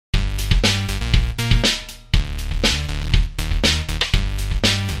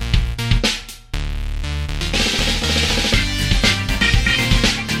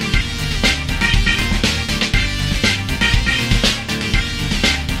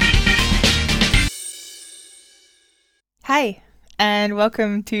Hi, and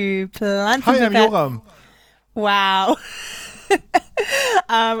welcome to Plants Hi, and I'm Pipette. Yoram. Wow.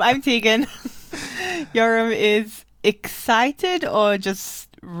 I'm Tegan. Yoram is excited or just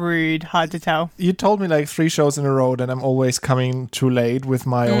rude? Hard to tell. You told me like 3 shows in a row that I'm always coming too late with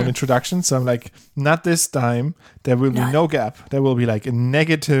my own introduction. So I'm like, not this time. There will be no gap. There will be like a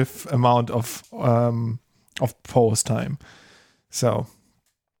negative amount of pause time. So,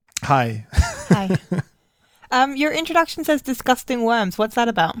 hi. Hi. Your introduction says disgusting worms. What's that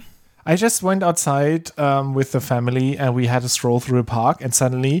about? I just went outside with the family and we had a stroll through a park, and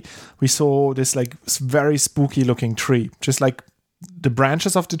suddenly we saw this like very spooky looking tree, just like the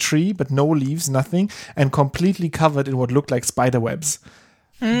branches of the tree, but no leaves, nothing, and completely covered in what looked like spider webs.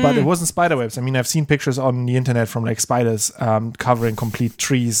 But it wasn't spider webs. I mean, I've seen pictures on the internet from like spiders covering complete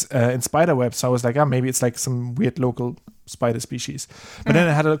trees in spider webs. So I was like, maybe it's like some weird local spider species. But then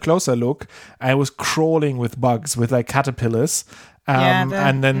I had a closer look. I was crawling with bugs, with like caterpillars.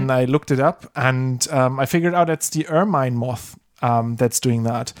 And then I looked it up, and I figured out it's the ermine moth that's doing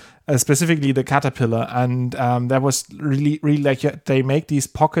that. Specifically the caterpillar. And that was really, really like they make these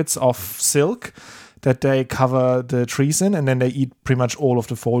pockets of silk that they cover the trees in, and then they eat pretty much all of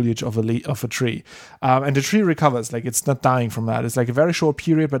the foliage of a tree. And the tree recovers, like it's not dying from that. It's like a very short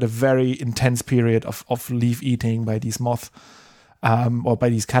period, but a very intense period of leaf eating by these moths or by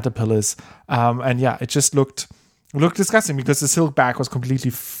these caterpillars. And yeah, it just looked disgusting because the silk bag was completely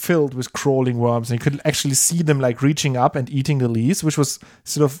filled with crawling worms, and you could actually see them like reaching up and eating the leaves, which was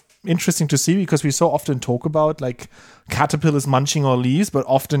sort of interesting to see because we so often talk about like caterpillars munching on leaves, but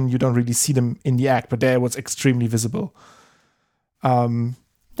often you don't really see them in the act. But there it was extremely visible. They're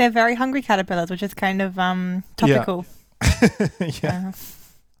very hungry caterpillars, which is kind of topical. Yeah.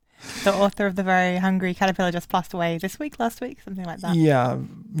 The author of The Very Hungry Caterpillar just passed away last week, something like that.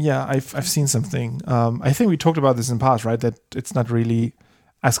 Yeah, I've seen something. I think we talked about this in the past, right? That it's not really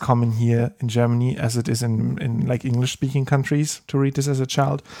as common here in Germany as it is in like English-speaking countries to read this as a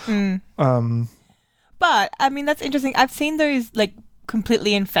child. But I mean, that's interesting. I've seen those like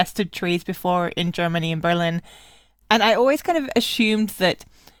completely infested trees before in Germany, in Berlin, and I always kind of assumed that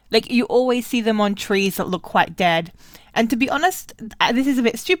like you always see them on trees that look quite dead. And to be honest, this is a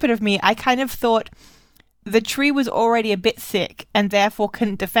bit stupid of me. I kind of thought the tree was already a bit sick and therefore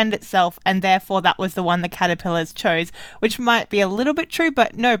couldn't defend itself, and therefore that was the one the caterpillars chose, which might be a little bit true,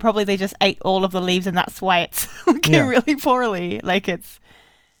 but no, probably they just ate all of the leaves and that's why it's looking really poorly. Like it's,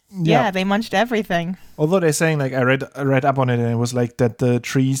 they munched everything. Although they're saying, like, I read up on it, and it was like that the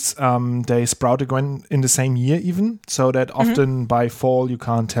trees, they sprout again in the same year even, so that often by fall you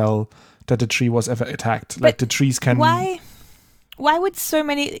can't tell that the tree was ever attacked. Like the trees can... Why would so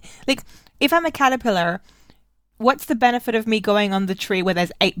many... Like, if I'm a caterpillar, what's the benefit of me going on the tree where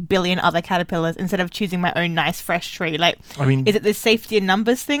there's 8 billion other caterpillars instead of choosing my own nice fresh tree? Like, I mean, is it the safety in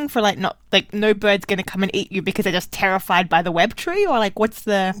numbers thing for like not like no bird's going to come and eat you because they're just terrified by the web tree, or like what's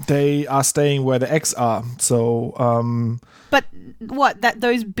the? They are staying where the eggs are. So. But what? That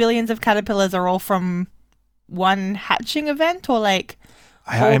those billions of caterpillars are all from one hatching event, or like?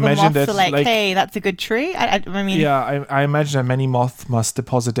 I imagine that, like, hey, that's a good tree. I mean, yeah, I imagine that many moths must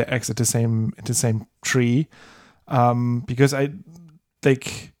deposit their eggs at the same tree, because they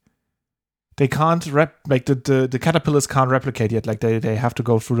can't the caterpillars can't replicate yet. Like they have to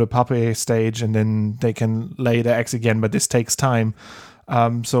go through the pupae stage and then they can lay their eggs again, but this takes time.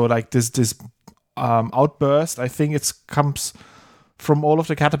 So like this outburst, I think it comes from all of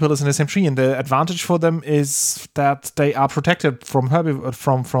the caterpillars in the same tree, and the advantage for them is that they are protected from not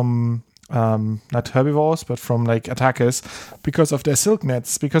herbivores, but from like attackers because of their silk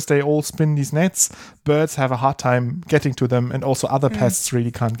nets. Because they all spin these nets, birds have a hard time getting to them, and also other pests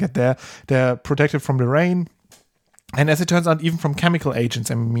really can't get there. They're protected from the rain, and as it turns out, even from chemical agents.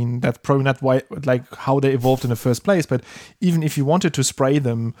 I mean, that's probably not why, like, how they evolved in the first place. But even if you wanted to spray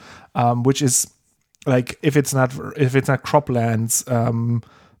them, which is like if it's not croplands,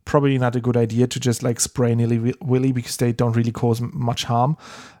 probably not a good idea to just like spray willy because they don't really cause much harm.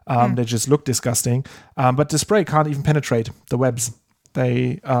 They just look disgusting. But the spray can't even penetrate the webs.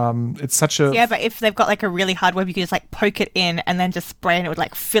 It's such a... Yeah, but if they've got like a really hard web, you can just like poke it in and then just spray and it would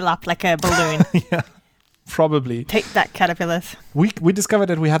like fill up like a balloon. Yeah, probably. Take that, caterpillars. We discovered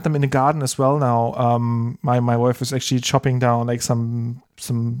that we had them in the garden as well now. My wife was actually chopping down like some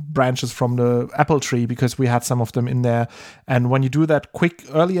branches from the apple tree because we had some of them in there. And when you do that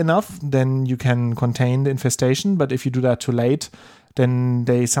early enough, then you can contain the infestation. But if you do that too late, then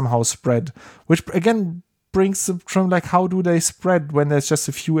they somehow spread, which again brings from like, how do they spread when there's just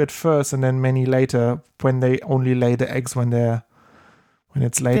a few at first and then many later when they only lay the eggs when they're when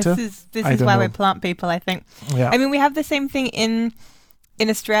it's later. This I is don't why know. we're plant people, I think. Yeah. I mean, we have the same thing in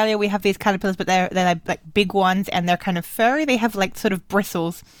Australia. We have these caterpillars, but they're like big ones, and they're kind of furry. They have like sort of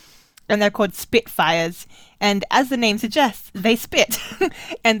bristles, and they're called spitfires. And as the name suggests, they spit,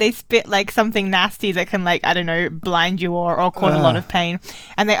 and they spit like something nasty that can, like, I don't know, blind you or cause a lot of pain.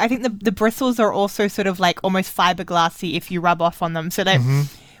 And I think the bristles are also sort of like almost fiberglassy if you rub off on them. So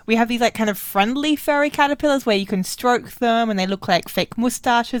we have these like kind of friendly furry caterpillars where you can stroke them and they look like fake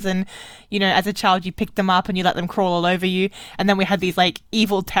mustaches, and you know, as a child you pick them up and you let them crawl all over you. And then we had these like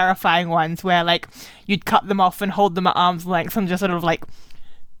evil, terrifying ones where like you'd cut them off and hold them at arm's length and just sort of like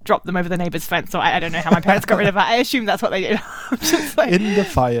drop them over the neighbour's fence. So I don't know how my parents got rid of that. I assume that's what they did. I'm just like, In the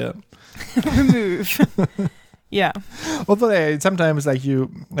fire. remove. Yeah. Although sometimes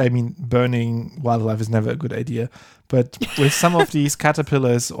burning wildlife is never a good idea. But with some of these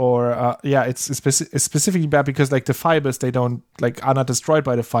caterpillars or, it's specifically bad because like the fibers, they don't are not destroyed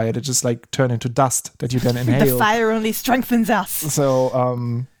by the fire. They just like turn into dust that you then inhale. The fire only strengthens us.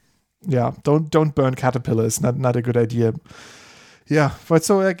 So, don't burn caterpillars. Not a good idea. Yeah, but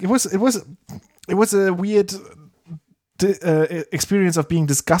so like it was a weird experience of being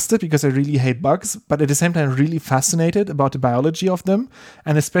disgusted because I really hate bugs, but at the same time really fascinated about the biology of them,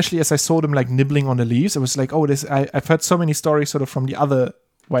 and especially as I saw them like nibbling on the leaves, I was like, oh, this I've heard so many stories sort of from the other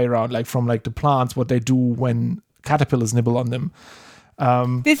way around, like from like the plants, what they do when caterpillars nibble on them.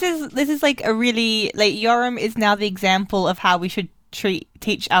 This is like a really like Yoram is now the example of how we should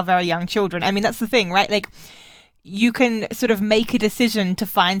teach our very young children. I mean, that's the thing, right? Like, you can sort of make a decision to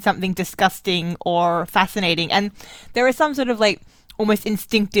find something disgusting or fascinating. And there are some sort of like almost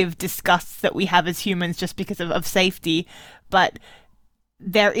instinctive disgusts that we have as humans just because of safety. But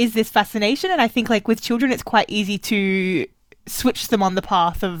there is this fascination. And I think like with children, it's quite easy to switch them on the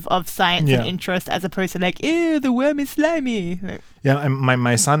path of science and interest as opposed to like, ew, the worm is slimy. Yeah,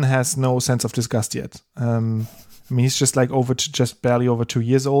 my son has no sense of disgust yet. I mean, he's just like just barely over 2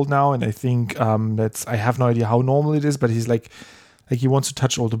 years old now, and I think I have no idea how normal it is, but he's like he wants to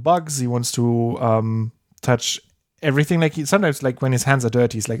touch all the bugs, he wants to touch everything. Like sometimes, like when his hands are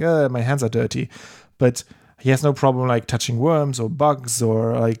dirty, he's like, my hands are dirty, but he has no problem like touching worms or bugs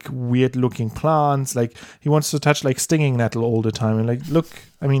or like weird looking plants. Like he wants to touch like stinging nettle all the time, and like, look,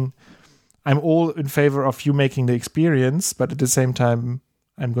 I mean, I'm all in favor of you making the experience, but at the same time,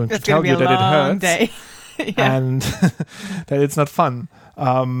 I'm going to tell you that it hurts. Day. Yeah. And that it's not fun.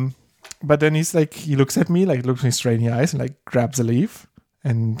 But then he looks at me, like looks me straight in the eyes and like grabs a leaf.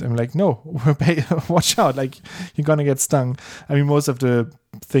 And I'm like, no, watch out. Like, you're going to get stung. I mean, most of the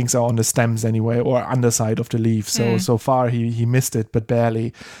things are on the stems anyway, or underside of the leaf. So far he missed it, but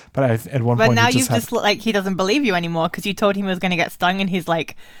barely. But at one point, but now you've just like, he doesn't believe you anymore because you told him he was going to get stung, and he's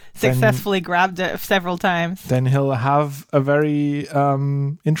like successfully grabbed it several times. Then he'll have a very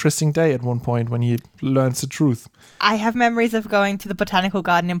interesting day at one point when he learns the truth. I have memories of going to the botanical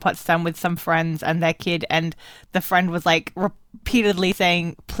garden in Potsdam with some friends and their kid, and the friend was like repeatedly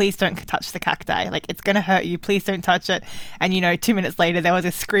saying, please don't touch the cacti, like it's gonna hurt you, please don't touch it. And 2 minutes later there was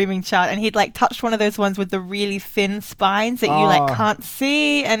a screaming child, and he'd like touched one of those ones with the really thin spines that you like can't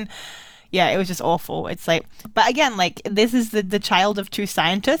see, and yeah, it was just awful. It's like, but again, like this is the child of two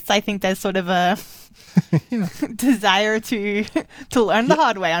scientists. I think there's sort of a desire to learn the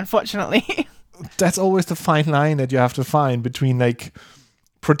hard way, unfortunately. That's always the fine line that you have to find between like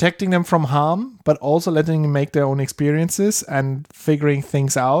protecting them from harm, but also letting them make their own experiences and figuring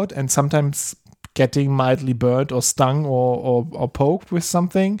things out, and sometimes getting mildly burnt or stung or poked with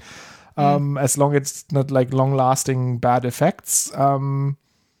something, as long as it's not like long-lasting bad effects.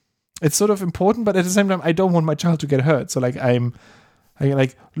 It's sort of important, but at the same time, I don't want my child to get hurt. So like I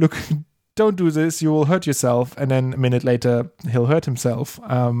like, look, don't do this, you will hurt yourself. And then a minute later, he'll hurt himself.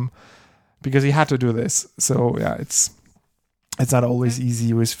 Because he had to do this. So yeah, it's not always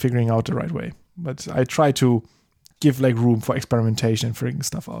easy with figuring out the right way. But I try to give like room for experimentation and figuring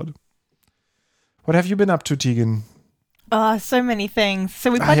stuff out. What have you been up to, Tegan? Oh, so many things.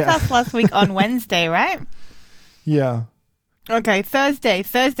 So we podcast last week on Wednesday, right? Yeah. Okay, Thursday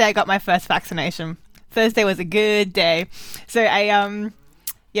I got my first vaccination. Thursday was a good day. So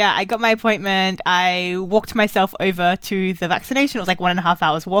I got my appointment. I walked myself over to the vaccination. It was like 1.5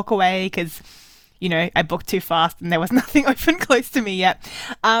 hours walk away because, I booked too fast and there was nothing open close to me yet.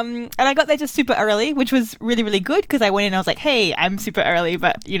 And I got there just super early, which was really, really good because I went in and I was like, hey, I'm super early,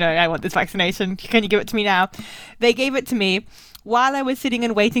 but, I want this vaccination. Can you give it to me now? They gave it to me while I was sitting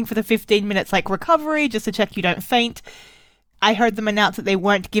and waiting for the 15 minutes like recovery just to check you don't faint. I heard them announce that they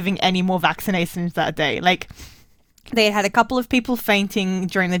weren't giving any more vaccinations that day. Like, they had a couple of people fainting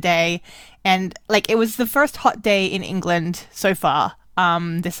during the day, and like it was the first hot day in England so far.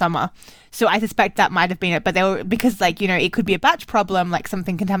 this summer. So I suspect that might have been it. But they were, because like, you know, it could be a batch problem, like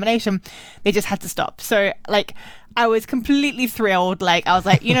something contamination, they just had to stop. So like I was completely thrilled. Like I was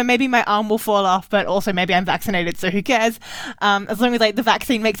like, you know, maybe my arm will fall off, but also maybe I'm vaccinated, so who cares? As long as like the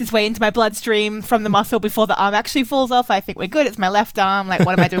vaccine makes its way into my bloodstream from the muscle before the arm actually falls off, I think we're good. It's my left arm. Like,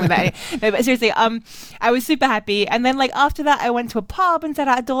 what am I doing with that? No, but seriously, I was super happy. And then like after that, I went to a pub and sat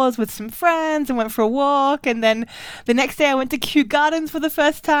outdoors with some friends and went for a walk. And then the next day I went to Kew Gardens for the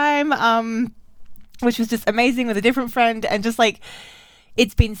first time, which was just amazing with a different friend. And just like,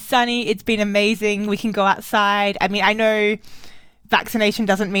 it's been sunny. It's been amazing. We can go outside. I mean, I know vaccination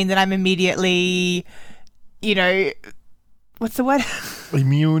doesn't mean that I'm immediately, you know, what's the word?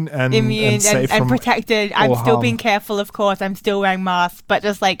 Immune and safe and protected. I'm still harm. being careful, of course. I'm still wearing masks, but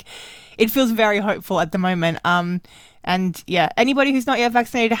just like, it feels very hopeful at the moment. And yeah, anybody who's not yet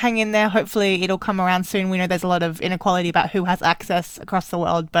vaccinated, hang in there. Hopefully it'll come around soon. We know there's a lot of inequality about who has access across the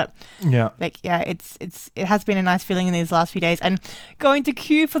world, but it has been a nice feeling in these last few days. And going to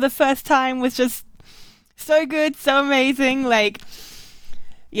Kew for the first time was just so good, so amazing. Like,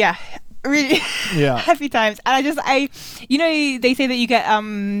 yeah, really happy times. And you know, they say that you get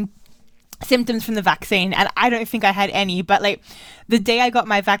symptoms from the vaccine, and I don't think I had any, but like the day I got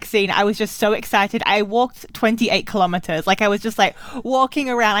my vaccine, I was just so excited. I walked 28 kilometers. Like I was just like walking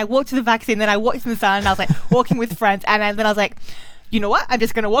around. I walked to the vaccine, then I walked in the sun, and I was like walking with friends, and then I was like, you know what? I'm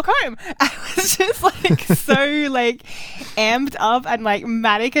just gonna walk home. I was just like so like amped up and like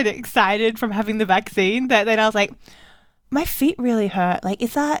manic and excited from having the vaccine that then I was like, my feet really hurt. Like,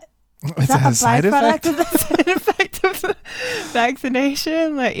 is that a byproduct of the side effect of the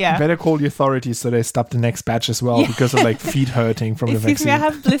vaccination? Like, yeah. Better call the authorities so they stop the next batch as well because of like feet hurting from the vaccine. Excuse me, I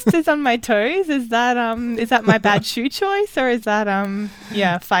have blisters on my toes. Is that my bad shoe choice, or is that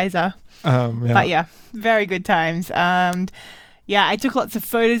Pfizer? But yeah, very good times. Yeah, I took lots of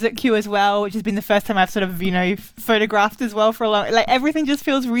photos at Kew as well, which has been the first time I've sort of, you know, photographed as well for a long. Like everything just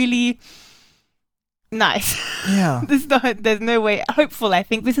feels really nice. Yeah. There's no way. Hopeful, I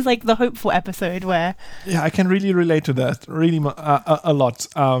think. This is like the hopeful episode where... Yeah, I can really relate to that. Really a lot.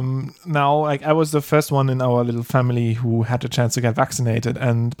 Now, like, I was the first one in our little family who had a chance to get vaccinated.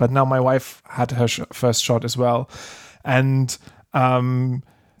 But now my wife had her first shot as well. And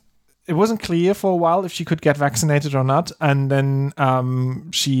it wasn't clear for a while if she could get vaccinated or not. And then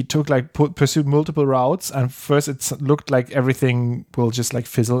she took pursued multiple routes. And first it looked like everything will just like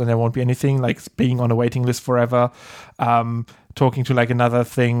fizzle and there won't be anything, like being on a waiting list forever, talking to like another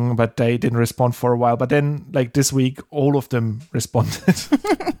thing, but they didn't respond for a while. But then like this week, all of them responded.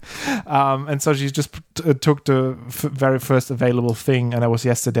 And so she just took the very first available thing. And that was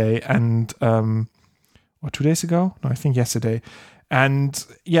yesterday. And 2 days ago? No, I think yesterday. And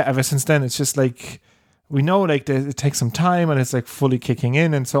yeah, ever since then, it's just like, we know like it takes some time and it's like fully kicking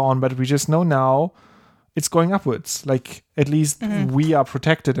in and so on, but we just know now it's going upwards. Like at least we are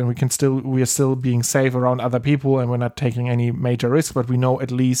protected and we are still being safe around other people and we're not taking any major risk, but we know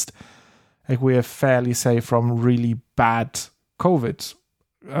at least like we are fairly safe from really bad COVID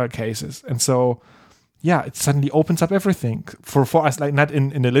cases. And so, yeah, it suddenly opens up everything for us, like not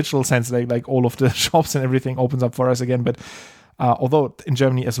in the literal sense, like all of the shops and everything opens up for us again, but although in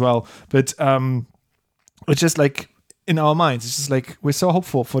Germany as well. But it's just like in our minds, it's just like we're so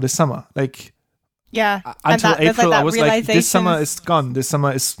hopeful for this summer. Like, yeah, until April, I was like, this summer is gone. This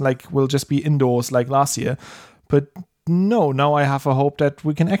summer is like, we'll just be indoors like last year. But no, now I have a hope that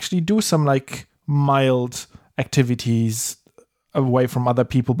we can actually do some like mild activities away from other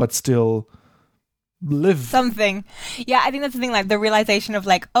people, but still live something. Yeah, I think that's the thing, like the realization of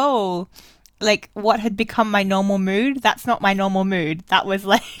like, oh, like what had become my normal mood, that's not my normal mood. That was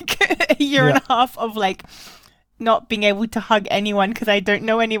like a year and a half of like not being able to hug anyone because I don't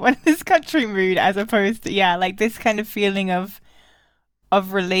know anyone in this country mood, as opposed to like this kind of feeling of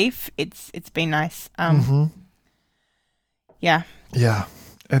relief. It's been nice. Yeah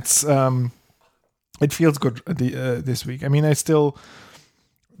it's it feels good this week. I mean, there's still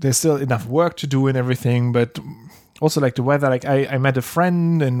enough work to do and everything, but also like the weather, like I met a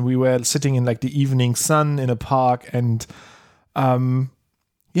friend and we were sitting in like the evening sun in a park, and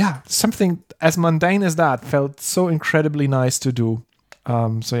something as mundane as that felt so incredibly nice to do.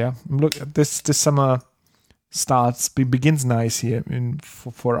 So yeah, look, this summer begins nice here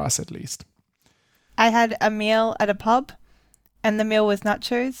for us at least. I had a meal at a pub, and the meal was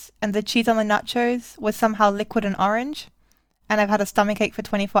nachos, and the cheese on the nachos was somehow liquid and orange. And I've had a stomachache for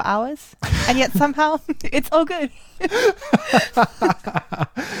 24 hours. And yet somehow it's all good.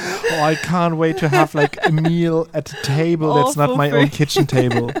 I can't wait to have like a meal at a table that's not my own kitchen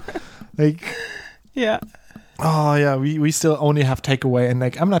table. Like, yeah. Oh yeah, we still only have takeaway, and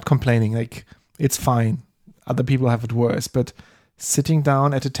like I'm not complaining. Like it's fine. Other people have it worse, but sitting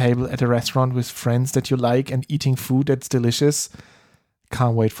down at a table at a restaurant with friends that you like and eating food that's delicious,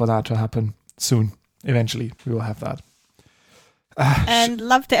 can't wait for that to happen soon. Eventually, we will have that. And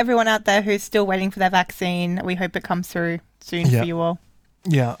love to everyone out there who's still waiting for their vaccine. We hope it comes through soon for you all.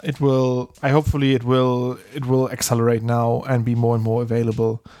 Yeah, it will. Hopefully it will accelerate now and be more and more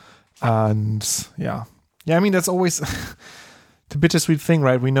available. And yeah. I mean, that's always the bittersweet thing,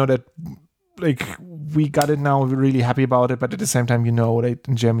 right? We know that like we got it now, we're really happy about it, but at the same time, that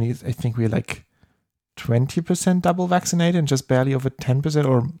in Germany, I think we're like 20% double vaccinated and just barely over 10%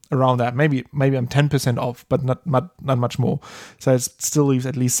 or around that. Maybe I'm 10% off, but not much more. So it still leaves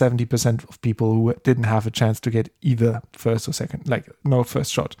at least 70% of people who didn't have a chance to get either first or second, like no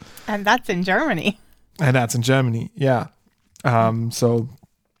first shot. And that's in Germany. Yeah. So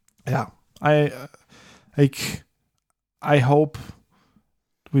yeah, I hope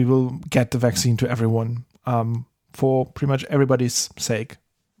we will get the vaccine to everyone, for pretty much everybody's sake.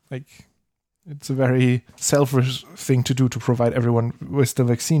 Like, it's a very selfish thing to do to provide everyone with the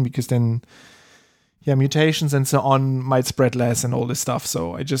vaccine, because then, mutations and so on might spread less and all this stuff.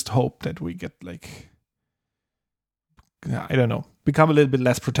 So I just hope that we get I don't know, become a little bit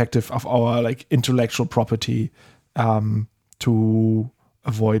less protective of our like intellectual property, to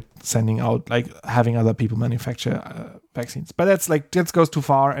avoid sending out, like having other people manufacture vaccines. But that goes too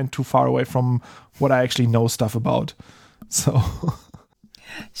far and too far away from what I actually know stuff about. So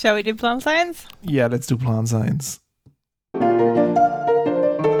shall we do plant science? Yeah, let's do plant science.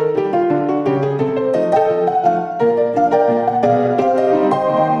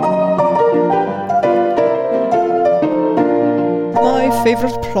 My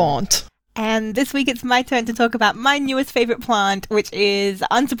favorite plant. And this week it's my turn to talk about my newest favorite plant, which is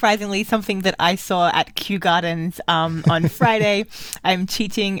unsurprisingly something that I saw at Kew Gardens on Friday. I'm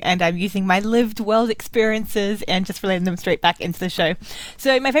cheating and I'm using my lived world experiences and just relating them straight back into the show.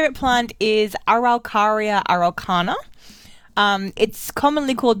 So my favorite plant is Araucaria araucana. It's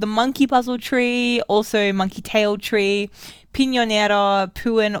commonly called the monkey puzzle tree, also monkey tail tree, piñonera,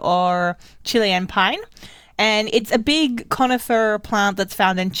 puin, or Chilean pine. And it's a big conifer plant that's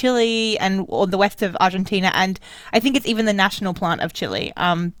found in Chile and on the west of Argentina, and I think it's even the national plant of Chile.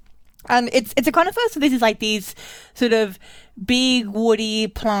 And it's a conifer, so this is like these sort of big woody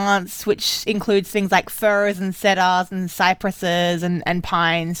plants, which includes things like firs and cedars and cypresses and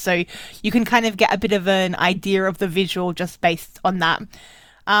pines. So you can kind of get a bit of an idea of the visual just based on that.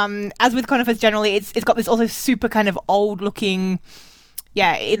 As with conifers generally, it's got this also super kind of old looking.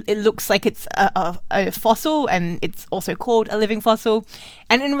 Yeah, it looks like it's a fossil, and it's also called a living fossil.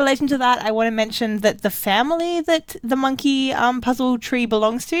 And in relation to that, I want to mention that the family that the monkey puzzle tree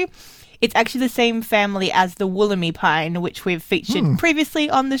belongs to, it's actually the same family as the woolly pine, which we've featured previously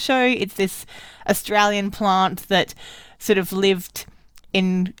on the show. It's this Australian plant that sort of lived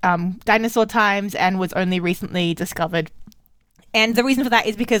in dinosaur times and was only recently discovered. And the reason for that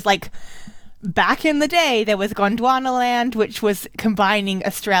is because, back in the day, there was Gondwana land, which was combining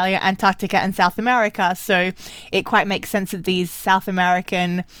Australia, Antarctica, and South America. So it quite makes sense that these South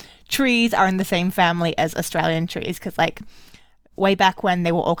American trees are in the same family as Australian trees, because way back when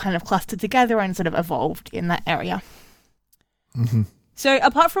they were all kind of clustered together and sort of evolved in that area. Mm-hmm. So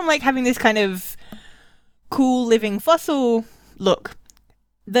apart from having this kind of cool living fossil look,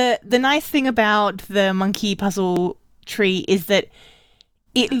 the nice thing about the monkey puzzle tree is that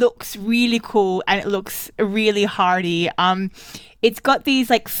it looks really cool and it looks really hardy. It's got these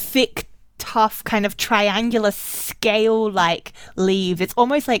thick, tough, kind of triangular scale-like leaves. It's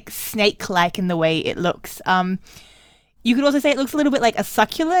almost snake-like in the way it looks. You could also say it looks a little bit like a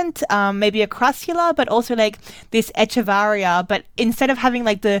succulent, maybe a crassula, but also this echeveria. But instead of having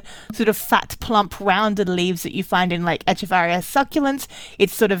the sort of fat, plump, rounded leaves that you find in echeveria succulents,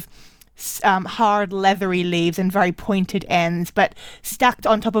 it's sort of hard leathery leaves and very pointed ends, but stacked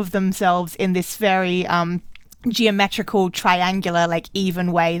on top of themselves in this very geometrical, triangular,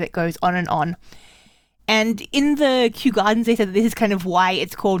 even way that goes on and on. And in the Kew Gardens, they said that this is kind of why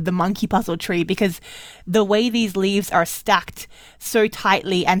it's called the monkey puzzle tree, because the way these leaves are stacked so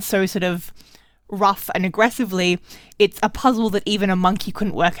tightly and so sort of rough and aggressively, it's a puzzle that even a monkey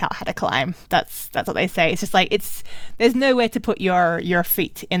couldn't work out how to climb. That's what they say. It's just there's nowhere to put your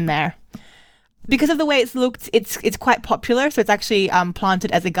feet in there. Because of the way it's looked, it's quite popular, so it's actually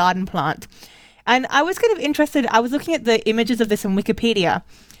planted as a garden plant. And I was kind of interested, I was looking at the images of this on Wikipedia,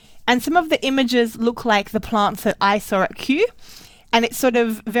 and some of the images look like the plants that I saw at Kew, and it's sort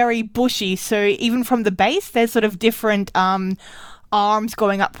of very bushy, so even from the base, there's sort of different arms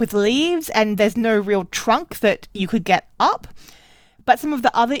going up with leaves, and there's no real trunk that you could get up. But some of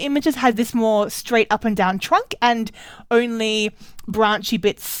the other images had this more straight up and down trunk and only branchy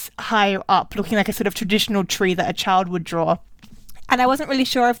bits higher up, looking like a sort of traditional tree that a child would draw. And I wasn't really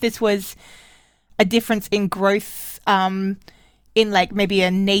sure if this was a difference in growth in like maybe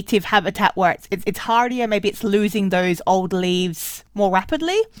a native habitat where it's hardier, maybe it's losing those old leaves more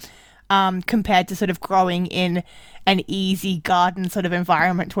rapidly compared to sort of growing in an easy garden sort of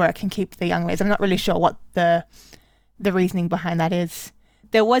environment where it can keep the young leaves. I'm not really sure what the reasoning behind that is.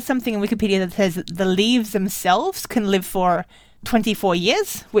 There was something in Wikipedia that says that the leaves themselves can live for 24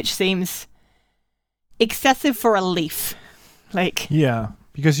 years, which seems excessive for a leaf. Yeah,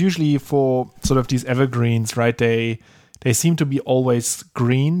 because usually for sort of these evergreens, right, they seem to be always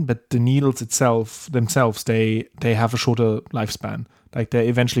green, but the needles themselves, they have a shorter lifespan. Like they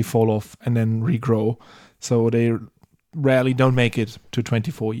eventually fall off and then regrow. So they rarely don't make it to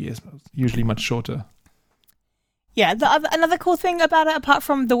 24 years, usually much shorter. Yeah, another cool thing about it, apart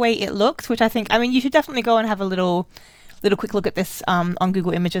from the way it looks, which I mean, you should definitely go and have a little quick look at this on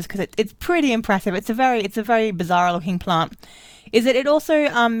Google Images because it's pretty impressive. It's a very bizarre looking plant. Is that it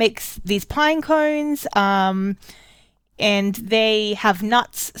also makes these pine cones, and they have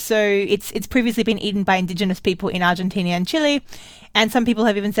nuts. So it's previously been eaten by indigenous people in Argentina and Chile, and some people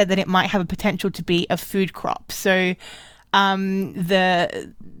have even said that it might have a potential to be a food crop. So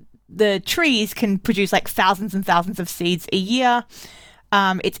the trees can produce like thousands and thousands of seeds a year.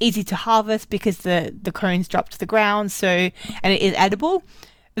 It's easy to harvest because the cones drop to the ground, and it is edible.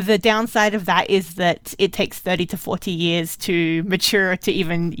 The downside of that is that it takes 30 to 40 years to mature to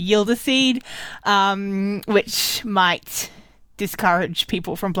even yield a seed, which might discourage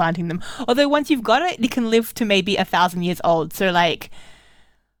people from planting them. Although once you've got it, it can live to maybe 1,000 years old. So like,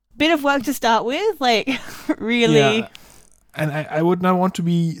 bit of work to start with, like really. Yeah. And I would not want to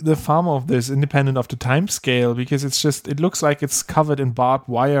be the farmer of this, independent of the time scale, because it looks like it's covered in barbed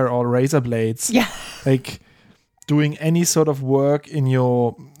wire or razor blades. Yeah. Like doing any sort of work in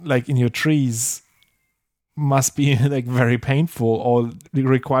your trees must be like very painful, or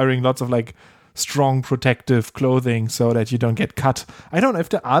requiring lots of like strong protective clothing so that you don't get cut. I don't know if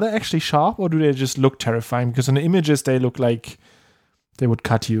are they actually sharp or do they just look terrifying? Because in the images they look like they would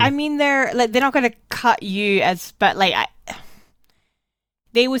cut you. I mean, they're not going to cut you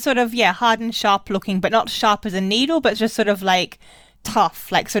they were sort of, hard and sharp looking, but not sharp as a needle, but just sort of like tough,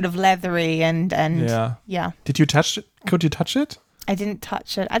 like sort of leathery and yeah. Did you touch it? Could you touch it? I didn't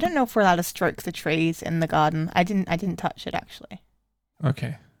touch it. I don't know if we're allowed to stroke the trees in the garden. I didn't touch it actually.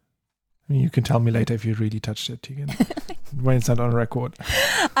 Okay. I mean, you can tell me later if you really touched it, Tegan. When it's not on record.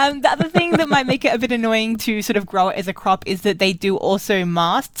 The other thing that might make it a bit annoying to sort of grow it as a crop is that they do also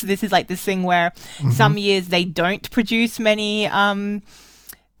mast. So this is like this thing where some years they don't produce many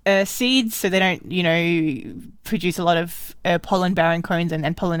seeds, so they don't, produce a lot of pollen-bearing cones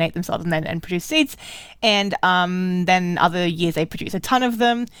and pollinate themselves and produce seeds. And then other years they produce a ton of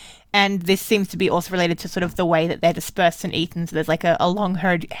them. And this seems to be also related to sort of the way that they're dispersed and eaten. So there's like a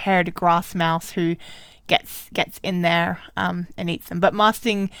long-haired grass mouse who gets in there and eats them. But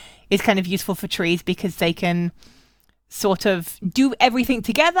masting is kind of useful for trees because they can sort of do everything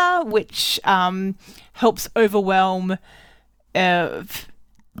together, which helps overwhelm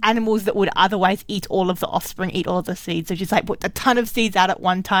animals that would otherwise eat all of the offspring, eat all of the seeds. So just like put a ton of seeds out at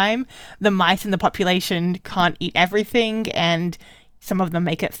one time, the mice in the population can't eat everything, and some of them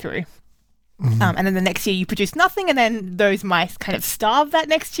make it through. And then the next year you produce nothing, and then those mice kind of starve that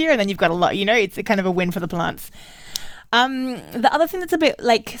next year, and then you've got a lot, it's a kind of a win for the plants. The other thing that's a bit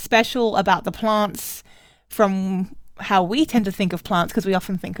like special about the plants from how we tend to think of plants, because we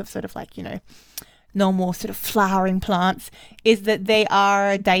often think of sort of like, normal sort of flowering plants, is that they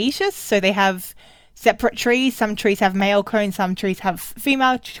are dioecious. So they have separate trees. Some trees have male cones, some trees have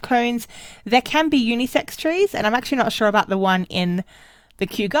female cones. There can be unisex trees, and I'm actually not sure about the one in the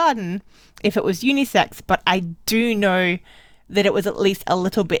Kew Garden if it was unisex, but I do know that it was at least a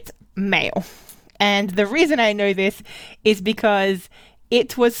little bit male. And the reason I know this is because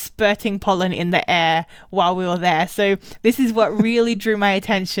it was spurting pollen in the air while we were there. So this is what really drew my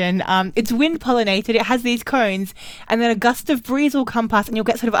attention. It's wind pollinated. It has these cones, and then a gust of breeze will come past and you'll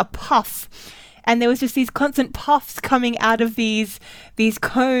get sort of a puff. And there was just these constant puffs coming out of these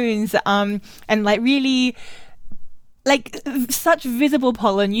cones, and like really like such visible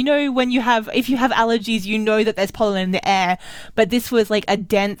pollen. When if you have allergies, that there's pollen in the air, but this was like a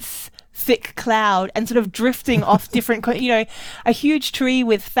dense, thick cloud and sort of drifting off different, a huge tree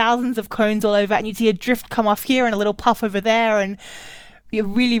with thousands of cones all over, and you'd see a drift come off here and a little puff over there, and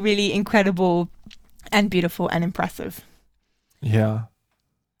really, really incredible and beautiful and impressive. Yeah.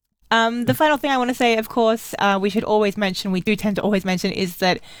 The final thing I want to say, of course, we should always mention, we do tend to always mention, is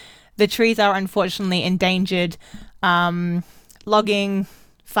that the trees are unfortunately endangered. Logging,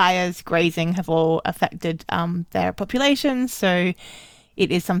 fires, grazing have all affected their populations, so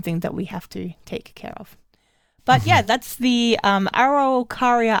it is something that we have to take care of. But yeah, that's the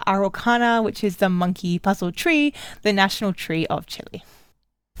Araucaria araucana, which is the monkey puzzle tree, the national tree of Chile.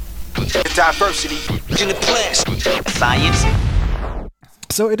 Diversity in the plants. Science.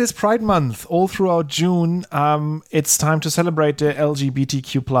 So it is Pride Month all throughout June. It's time to celebrate the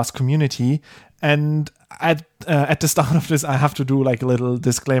LGBTQ plus community. And at the start of this, I have to do like a little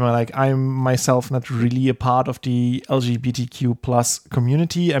disclaimer. Like, I'm myself not really a part of the LGBTQ plus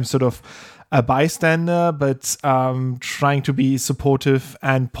community. I'm sort of a bystander, but trying to be supportive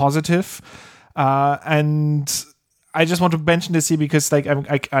and positive. And I just want to mention this here because, like,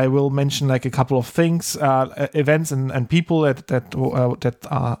 I will mention like a couple of things, events and people that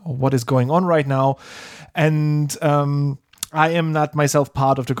are what is going on right now, and I am not myself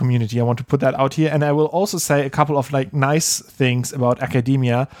part of the community. I want to put that out here, and I will also say a couple of like nice things about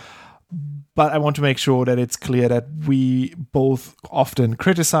academia. But I want to make sure that it's clear that we both often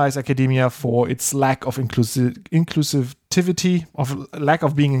criticize academia for its lack of inclusivity, of lack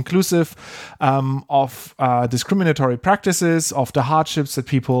of being inclusive, of discriminatory practices, of the hardships that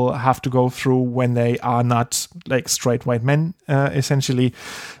people have to go through when they are not like straight white men, essentially.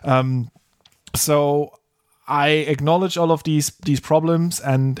 So I acknowledge all of these problems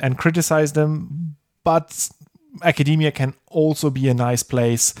and criticize them, but academia can also be a nice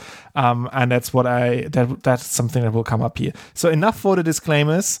place, and that's that's something that will come up here. So enough for the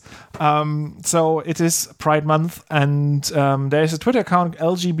disclaimers. So it is Pride Month, and there is a Twitter account,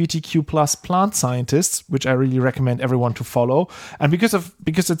 LGBTQ plus plant scientists, which I really recommend everyone to follow. And because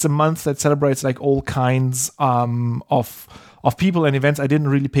it's a month that celebrates like all kinds of people and events, I didn't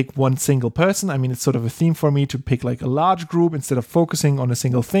really pick one single person. I mean, it's sort of a theme for me to pick like a large group instead of focusing on a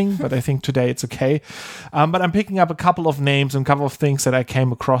single thing, but I think today it's okay. But I'm picking up a couple of names and a couple of things that I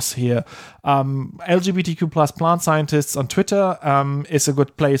came across here. LGBTQ plus plant scientists on Twitter is a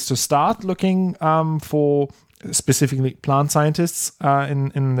good place to start looking for specifically plant scientists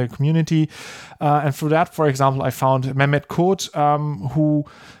in the community. And for that, for example, I found Mehmet Kurt, who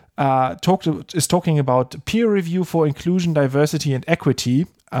is talking about peer review for inclusion, diversity, and equity,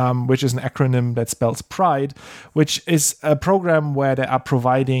 which is an acronym that spells PRIDE, which is a program where they are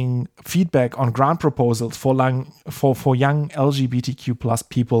providing feedback on grant proposals for young LGBTQ plus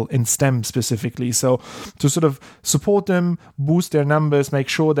people in STEM specifically. So to sort of support them, boost their numbers, make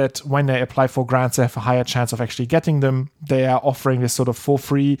sure that when they apply for grants, they have a higher chance of actually getting them. They are offering this sort of for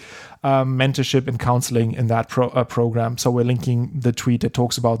free mentorship and counseling in that program. So we're linking the tweet that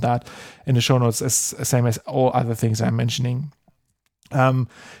talks about that in the show notes, as same as all other things I'm mentioning.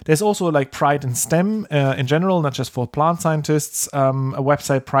 There's also like Pride in STEM in general, not just for plant scientists, a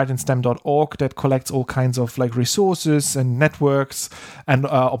website, prideinstem.org, that collects all kinds of like resources and networks and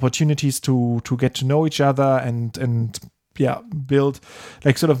opportunities to get to know each other and build,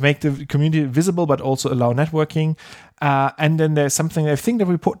 like sort of make the community visible, but also allow networking. And then there's something I think that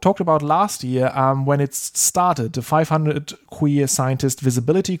we talked about last year when it started, the 500 Queer Scientist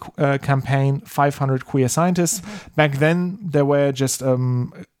Visibility campaign, 500 Queer Scientists. Mm-hmm. Back then, there were just a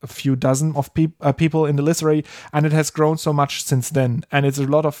few dozen of people in the list array, and it has grown so much since then. And it's a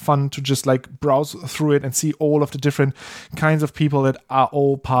lot of fun to just like browse through it and see all of the different kinds of people that are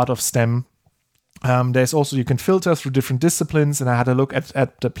all part of STEM. There's also, you can filter through different disciplines, and I had a look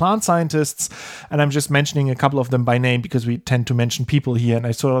at the plant scientists, and I'm just mentioning a couple of them by name because we tend to mention people here, and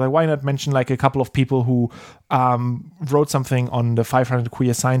I thought, like, why not mention like a couple of people who wrote something on the 500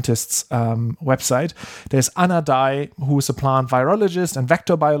 Queer Scientists website. There's Anna Dai, who is a plant virologist and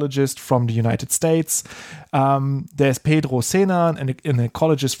vector biologist from the United States. There's Pedro Sena, an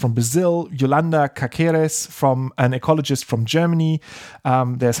ecologist from Brazil. Yolanda Caceres, an ecologist from Germany.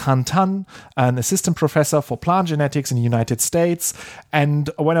 There's Han Tan, an assistant professor for plant genetics in the United States. And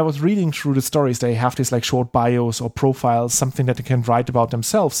when I was reading through the stories, they have these like short bios or profiles, something that they can write about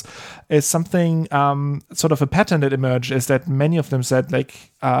themselves. Is something sort of a pattern that emerged is that many of them said like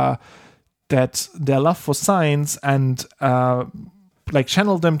that their love for science and like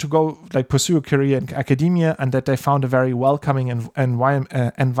channeled them to go like pursue a career in academia, and that they found a very welcoming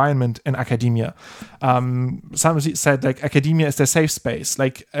environment in academia. Some said like academia is their safe space.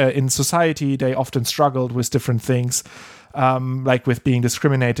 Like in society, they often struggled with different things, like with being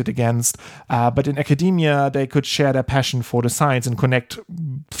discriminated against. But in academia, they could share their passion for the connect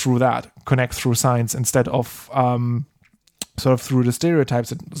through science instead of sort of through the stereotypes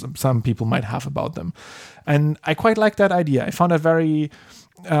that some people might have about them. And I quite like that idea. I found that very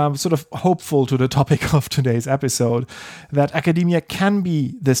sort of hopeful to the topic of today's episode, that academia can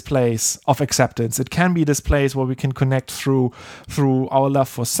be this place of acceptance. It can be this place where we can connect through our love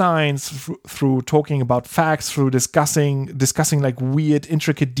for science, through talking about facts, through discussing like weird,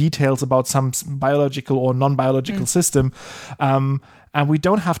 intricate details about some biological or non-biological system. And we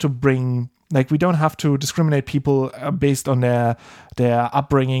don't have to discriminate people based on their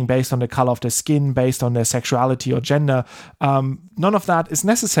upbringing, based on the color of their skin, based on their sexuality or gender. None of that is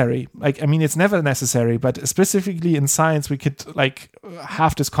necessary. It's never necessary, but specifically in science, we could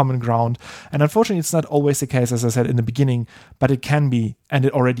have this common ground. And unfortunately, it's not always the case, as I said in the beginning, but it can be, and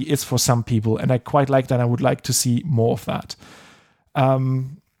it already is for some people. And I quite like that. I would like to see more of that.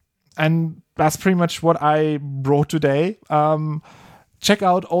 And that's pretty much what I wrote today. Check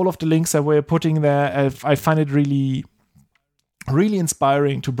out all of the links that we're putting there. I find it really, really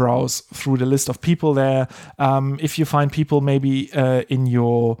inspiring to browse through the list of people there. If you find people maybe in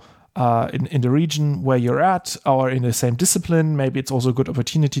your in the region where you're at, or in the same discipline, maybe it's also a good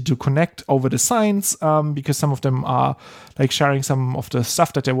opportunity to connect over the science, because some of them are sharing some of the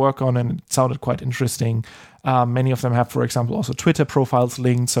stuff that they work on, and it sounded quite interesting. Many of them have, for example, also Twitter profiles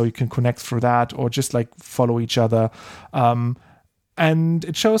linked, so you can connect through that, or just follow each other. And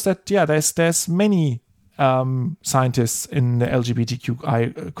it shows that, there's many scientists in the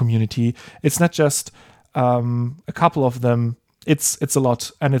LGBTQI community. It's not just a couple of them. It's a lot,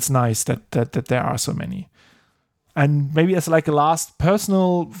 and it's nice that there are so many. And maybe as a last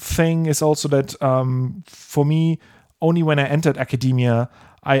personal thing is also that for me, only when I entered academia,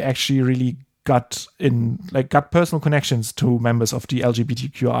 I actually really got personal connections to members of the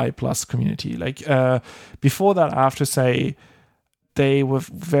LGBTQI plus community. Before that, I have to say, they were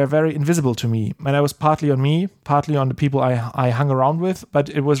very invisible to me. And that was partly on me, partly on the people I hung around with, but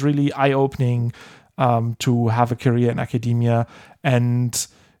it was really eye-opening to have a career in academia and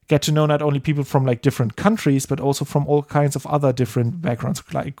get to know not only people from different countries, but also from all kinds of other different backgrounds.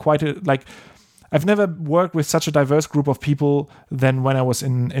 I've never worked with such a diverse group of people than when I was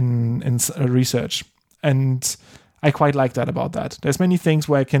in research. And I quite like that about that. There's many things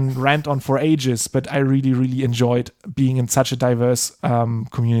where I can rant on for ages, but I really, really enjoyed being in such a diverse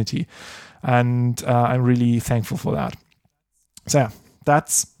community. And I'm really thankful for that. So yeah,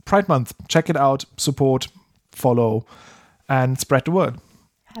 that's Pride Month. Check it out, support, follow, and spread the word.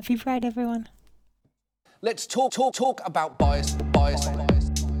 Happy Pride, everyone. Let's talk about bias. Bias.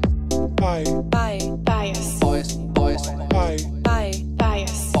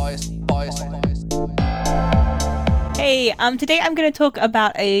 Hey, today I'm going to talk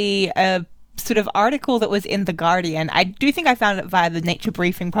about a sort of article that was in The Guardian. I do think I found it via the Nature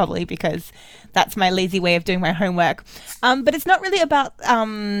Briefing, probably, because that's my lazy way of doing my homework. But it's not really about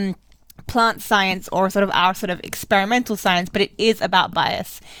plant science or sort of our sort of experimental science, but it is about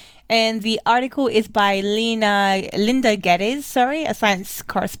bias. And the article is by Linda Geddes, a science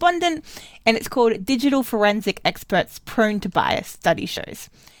correspondent, and it's called Digital Forensic Experts Prone to Bias Study Shows.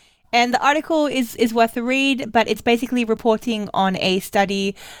 And the article is worth a read, but it's basically reporting on a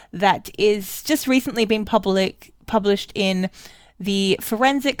study that is just recently been published in the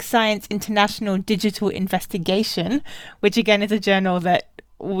Forensic Science International Digital Investigation, which again is a journal that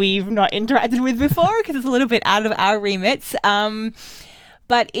we've not interacted with before because it's a little bit out of our remits.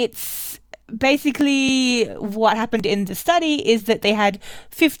 But it's basically what happened in the study is that they had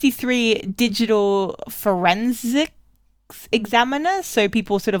 53 digital forensic examiners, so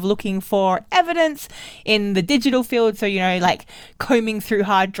people sort of looking for evidence in the digital field, so combing through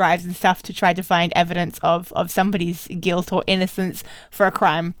hard drives and stuff to try to find evidence of somebody's guilt or innocence for a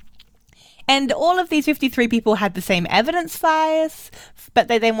crime. And all of these 53 people had the same evidence bias, but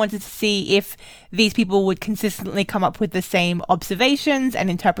they then wanted to see if these people would consistently come up with the same observations and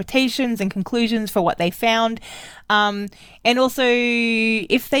interpretations and conclusions for what they found, and also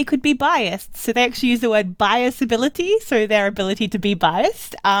if they could be biased. So they actually use the word biasability, so their ability to be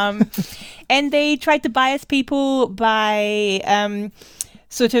biased. And they tried to bias people by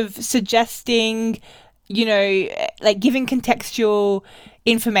sort of suggesting, giving contextual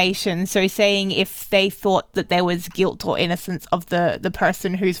information, so saying if they thought that there was guilt or innocence of the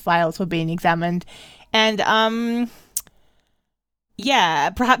person whose files were being examined. And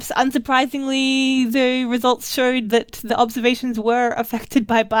perhaps unsurprisingly, the results showed that the observations were affected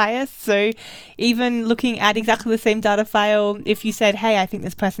by bias. So even looking at exactly the same data file, if you said, hey, I think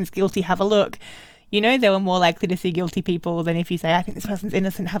this person's guilty, have a look, they were more likely to see guilty people than if you say, I think this person's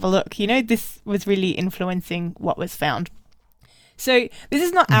innocent, have a look. This was really influencing what was found. So this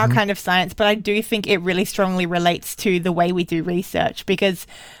is not our kind of science, but I do think it really strongly relates to the way we do research because,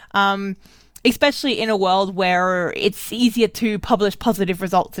 especially in a world where it's easier to publish positive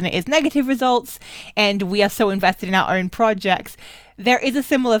results than it is negative results, and we are so invested in our own projects, there is a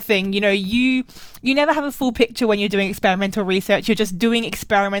similar thing. You know, you never have a full picture when you're doing experimental research. You're just doing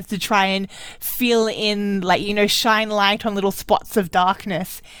experiments to try and fill in, like, you know, shine light on little spots of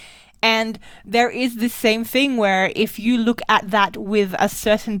darkness. And there is this same thing where if you look at that with a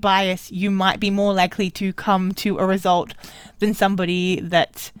certain bias, you might be more likely to come to a result than somebody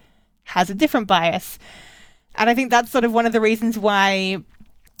that has a different bias. And I think that's sort of one of the reasons why,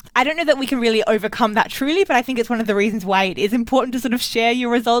 I don't know that we can really overcome that truly, but I think it's one of the reasons why it is important to sort of share your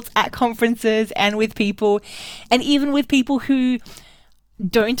results at conferences and with people, and even with people who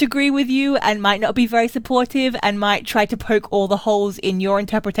don't agree with you and might not be very supportive and might try to poke all the holes in your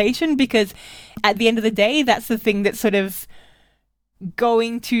interpretation, because at the end of the day, that's the thing that's sort of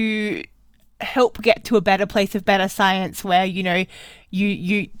going to help get to a better place of better science where, you know,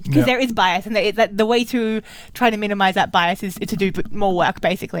 because there is bias, and that the way to try to minimize that bias is to do more work,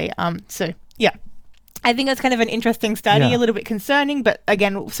 basically. So yeah, I think that's kind of an interesting study, a little bit concerning, but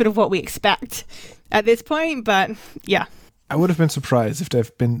again, sort of what we expect at this point. But yeah, I would have been surprised if they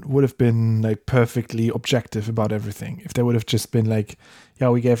would have been like perfectly objective about everything. If they would have just been like, yeah,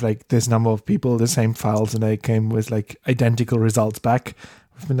 we gave like this number of people the same files and they came with like identical results back.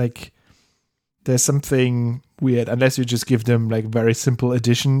 I've been like, there's something weird. Unless you just give them like very simple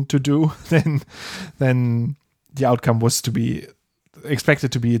addition to do, then the outcome was to be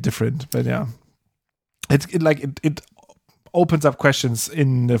expected to be different. But yeah, it opens up questions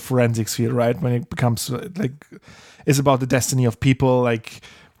in the forensics field, right? When it becomes like, it's about the destiny of people. Like,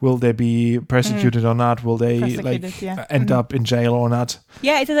 will they be persecuted or not? Will they end up in jail or not?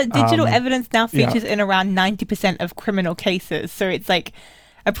 Yeah, it says that digital evidence now features in around 90% of criminal cases. So it's like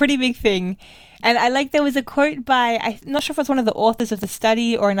a pretty big thing. And I like, there was a quote by, I'm not sure if it was one of the authors of the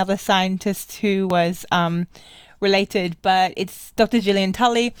study or another scientist who was related, but it's Dr. Gillian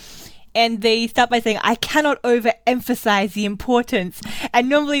Tully. And they start by saying, I cannot overemphasize the importance. And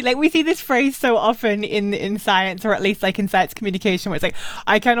normally, like, we see this phrase so often in science, or at least like in science communication, where it's like,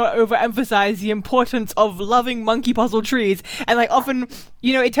 I cannot overemphasize the importance of loving monkey puzzle trees. And like often,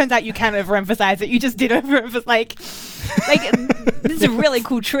 you know, it turns out you can overemphasize it. You just did overemphasize, like this is a really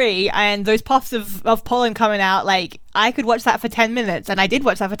cool tree, and those puffs of pollen coming out, like, I could watch that for 10 minutes, and I did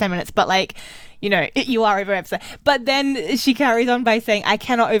watch that for 10 minutes, but like, you know, you are overemphasizing. But then she carries on by saying, I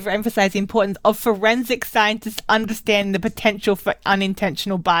cannot overemphasize the importance of forensic scientists understanding the potential for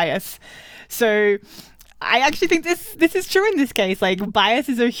unintentional bias. So I actually think this is true in this case. Like, bias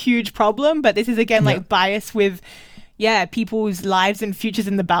is a huge problem, but this is, again, like bias with, people's lives and futures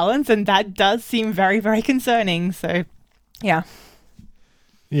in the balance. And that does seem very, very concerning. So, yeah.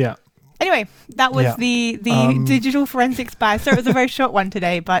 Yeah. Anyway, that was the digital forensics bias. So it was a very short one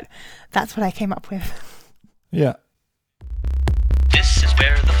today, but that's what I came up with. Yeah. This is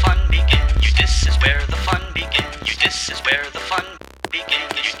where the fun begins. This is where the fun begins. This is where the fun begins.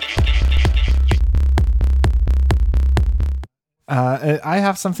 I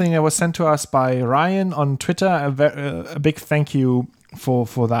have something that was sent to us by Ryan on Twitter. A big thank you for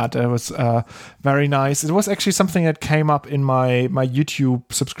that. It was very nice. It was actually something that came up in my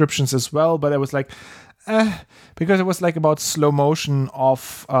YouTube subscriptions as well, but I was like, because it was like about slow motion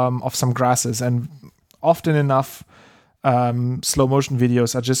of some grasses, and often enough slow motion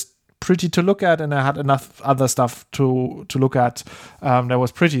videos are just pretty to look at, and I had enough other stuff to look at that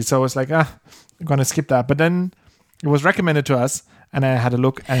was pretty, so I was like, I'm gonna skip that. But then it was recommended to us, and I had a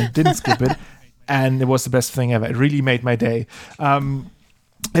look and didn't skip it. And it was the best thing ever. It really made my day.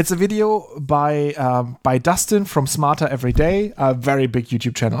 It's a video by Dustin from Smarter Every Day, a very big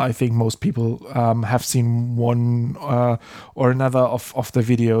YouTube channel. I think most people have seen one or another of the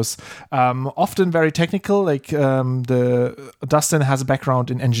videos. Often very technical. Like Dustin has a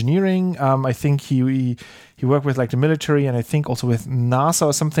background in engineering. I think he worked with like the military, and I think also with NASA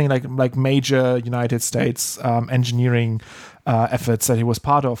or something, like major United States engineering efforts that he was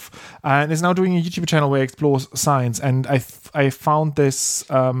part of, and is now doing a YouTube channel where he explores science. And I found this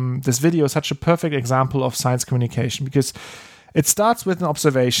video such a perfect example of science communication, because it starts with an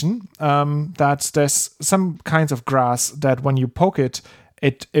observation that there's some kinds of grass that when you poke it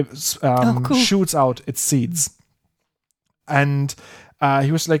cool. shoots out its seeds. And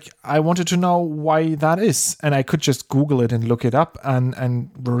he was like, I wanted to know why that is, and I could just Google it and look it up and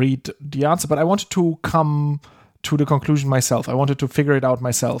read the answer, but I wanted to come to the conclusion myself. I wanted to figure it out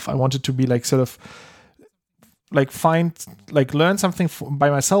myself. I wanted to be like sort of learn something by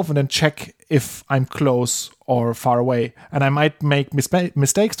myself and then check if I'm close or far away. And I might make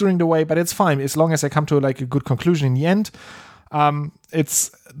mistakes during the way, but it's fine as long as I come to like a good conclusion in the end.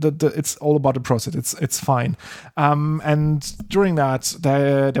 It's all about the process. It's fine. And during that,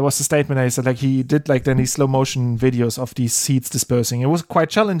 there was a statement I said, like, he did like then these slow motion videos of these seeds dispersing. It was quite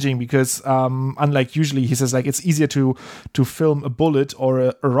challenging because unlike usually, he says like it's easier to film a bullet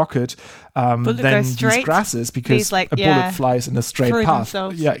or a rocket than these grasses because a bullet flies in a straight path.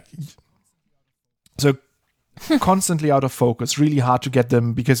 Yeah. So constantly out of focus, really hard to get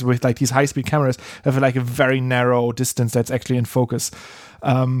them because with like these high-speed cameras have like a very narrow distance that's actually in focus.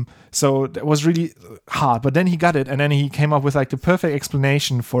 So it was really hard, but then he got it, and then he came up with like the perfect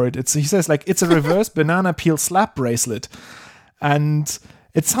explanation for it. He says like it's a reverse banana peel slap bracelet, and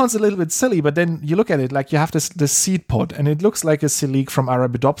it sounds a little bit silly, but then you look at it like you have this seed pod, and it looks like a silique from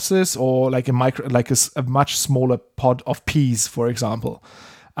Arabidopsis or like a much smaller pod of peas, for example.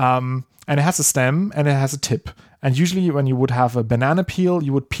 And it has a stem and it has a tip. And usually when you would have a banana peel,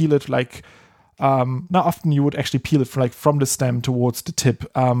 you would peel it like, not often you would actually peel it from the stem towards the tip,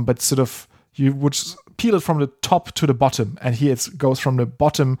 but sort of you would peel it from the top to the bottom. And here it goes from the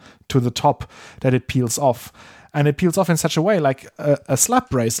bottom to the top that it peels off. And it peels off in such a way like a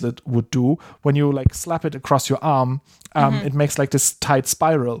slap bracelet would do when you like slap it across your arm. It makes like this tight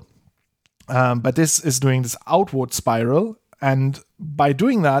spiral. But this is doing this outward spiral. And by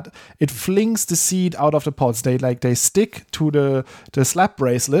doing that, it flings the seed out of the pods. They stick to the slap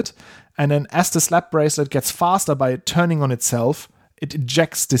bracelet, and then as the slap bracelet gets faster by turning on itself, it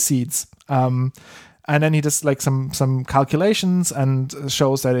ejects the seeds. And then he does like some calculations and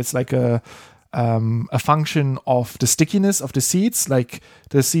shows that it's like a function of the stickiness of the seeds, like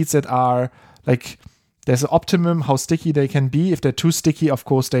the seeds that are like. There's an optimum how sticky they can be. If they're too sticky, of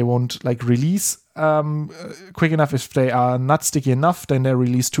course, they won't like release quick enough. If they are not sticky enough, then they're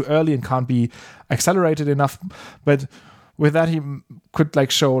released too early and can't be accelerated enough. But with that, he could like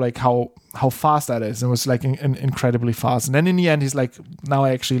show like how fast that is. It was like incredibly fast. And then in the end, he's like, now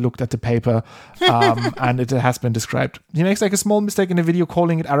I actually looked at the paper and it has been described. He makes like a small mistake in the video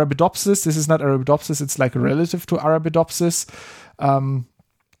calling it Arabidopsis. This is not Arabidopsis. It's like a relative to Arabidopsis.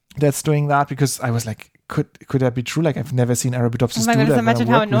 That's doing that, because I was like, could that be true? Like, I've never seen Arabidopsis do that. Just imagine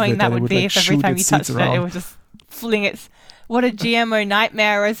how annoying that would be if every time you touched it would just fling its... What a GMO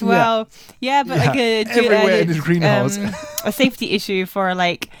nightmare as well. Yeah, but like everywhere in the greenhouse. A safety issue for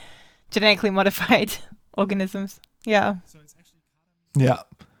like genetically modified organisms. Yeah. Yeah.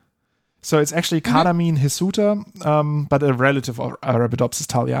 So it's actually Cardamine hirsuta, but a relative of Arabidopsis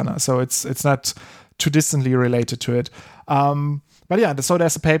thaliana. So it's not too distantly related to it. But yeah, so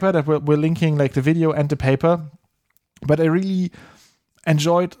there's a paper that we're linking, like the video and the paper. But I really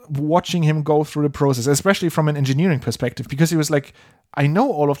enjoyed watching him go through the process, especially from an engineering perspective, because he was like, I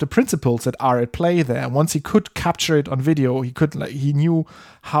know all of the principles that are at play there. Once he could capture it on video, he knew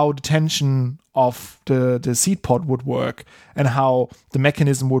how the tension of the seed pod would work and how the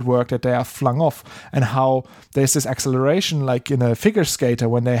mechanism would work that they are flung off, and how there's this acceleration like in a figure skater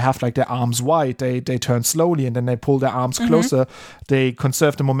when they have like their arms wide, they turn slowly and then they pull their arms closer, they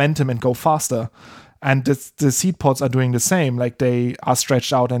conserve the momentum and go faster. And the seed pods are doing the same, like they are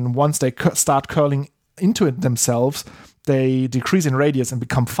stretched out, and once they start curling into it themselves, they decrease in radius and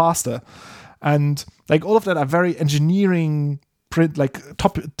become faster. And like all of that are very engineering,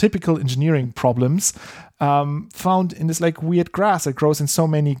 typical engineering problems found in this like weird grass that grows in so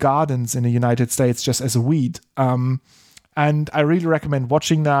many gardens in the United States just as a weed. And I really recommend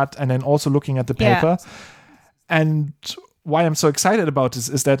watching that and then also looking at the paper. Yeah. And why I'm so excited about this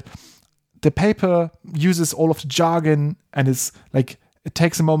is that the paper uses all of the jargon and is like, it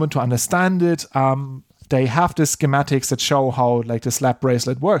takes a moment to understand it. They have the schematics that show how like the slap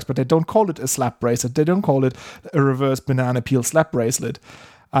bracelet works, but they don't call it a slap bracelet. They don't call it a reverse banana peel slap bracelet.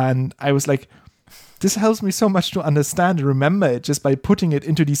 And I was like, this helps me so much to understand and remember it just by putting it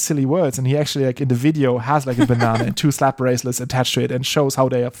into these silly words. And he actually like in the video has like a banana and two slap bracelets attached to it and shows how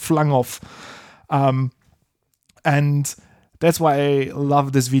they are flung off. And that's why I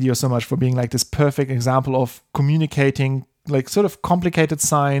love this video so much, for being like this perfect example of communicating like sort of complicated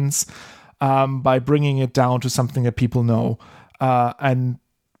science by bringing it down to something that people know, and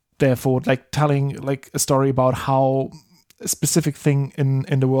therefore like telling like a story about how a specific thing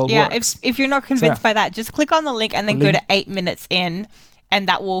in the world works. If you're not convinced by that, just click on the link and then go to 8 minutes in, and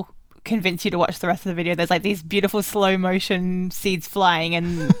that will convince you to watch the rest of the video. There's like these beautiful slow motion seeds flying,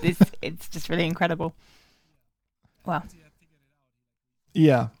 and it's just really incredible. Wow.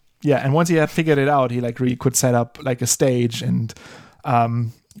 Yeah, and once he had figured it out, he like really could set up like a stage and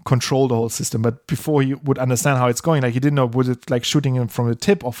control the whole system. But before you would understand how it's going, like you didn't know, was it like shooting him from the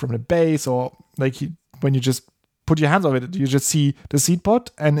tip or from the base, or like when you just put your hands over it, you just see the seed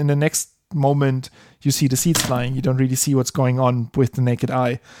pod, and in the next moment you see the seeds flying. You don't really see what's going on with the naked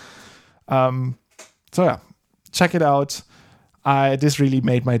eye. So yeah, check it out. This really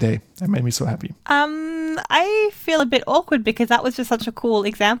made my day. It made me so happy. I feel a bit awkward because that was just such a cool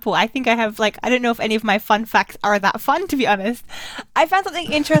example. I think I have I don't know if any of my fun facts are that fun, to be honest. I found something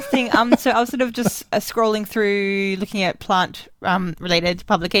interesting. So I was sort of just scrolling through, looking at plant related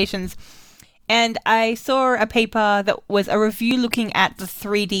publications, and I saw a paper that was a review looking at the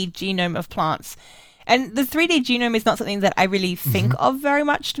 3D genome of plants. And the 3D genome is not something that I really think of very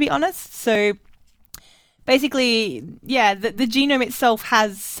much, to be honest. So basically, yeah, the genome itself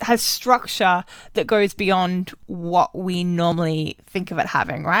has structure that goes beyond what we normally think of it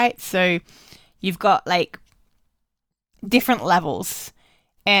having, right? So you've got different levels.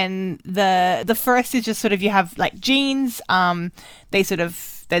 And the first is just sort of, you have genes.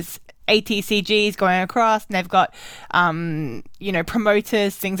 There's ATCGs going across, and they've got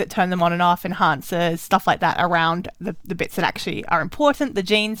promoters, things that turn them on and off, enhancers, stuff like that around the bits that actually are important, the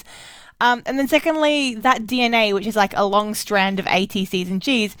genes. And then secondly, that DNA, which is a long strand of ATCs and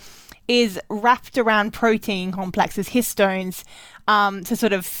Gs, is wrapped around protein complexes, histones, to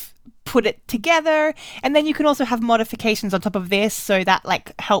sort of put it together. And then you can also have modifications on top of this, so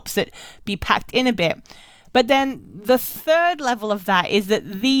that helps it be packed in a bit. But then the third level of that is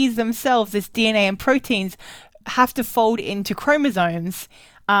that these themselves, this DNA and proteins, have to fold into chromosomes,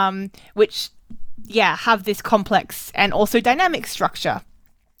 which, have this complex and also dynamic structure.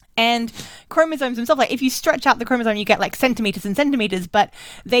 And chromosomes themselves, if you stretch out the chromosome, you get centimeters and centimeters, but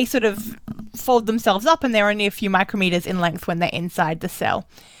they sort of fold themselves up, and they're only a few micrometers in length when they're inside the cell.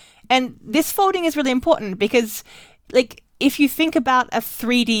 And this folding is really important because, if you think about a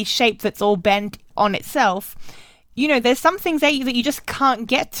 3D shape that's all bent on itself, there's some things that you just can't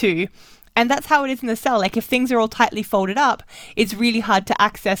get to. And that's how it is in the cell. If things are all tightly folded up, it's really hard to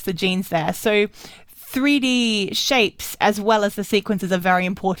access the genes there. So 3D shapes as well as the sequences are very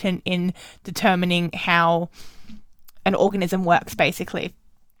important in determining how an organism works, basically.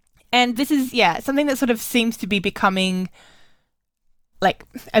 And this is, something that sort of seems to be becoming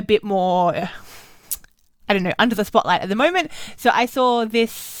a bit more, under the spotlight at the moment. So I saw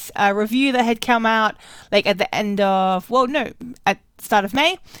this review that had come out at the end of, at the start of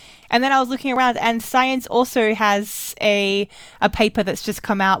May. And then I was looking around, and Science also has a paper that's just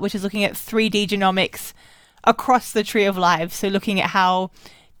come out, which is looking at 3D genomics across the tree of life. So looking at how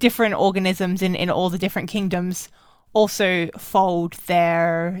different organisms in all the different kingdoms also fold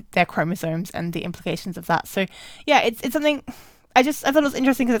their chromosomes and the implications of that. So yeah, it's something I thought it was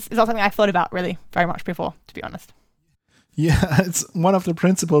interesting because it's not something I thought about really very much before, to be honest. Yeah, it's one of the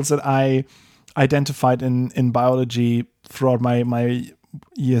principles that I identified in biology throughout my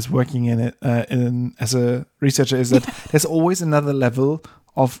years working in it as a researcher, is that there's always another level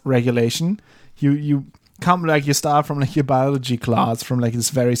of regulation. You come you start from your biology class from this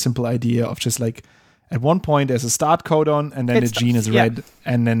very simple idea of just at one point there's a start codon, and then the gene is read,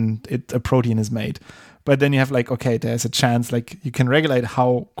 and then a protein is made. But then you have okay, there's a chance you can regulate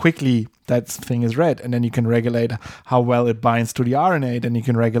how quickly that thing is read, and then you can regulate how well it binds to the RNA, then you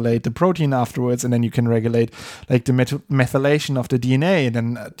can regulate the protein afterwards, and then you can regulate the methylation of the DNA, and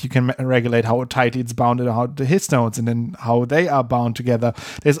then you can regulate how tightly it's bound and how the histones, and then how they are bound together.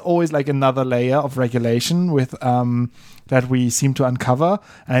 There's always another layer of regulation with that we seem to uncover,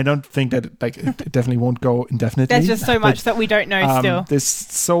 and I don't think that it definitely won't go indefinitely. There's just so much that we don't know still. There's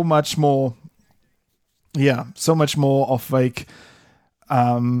so much more. Yeah, so much more of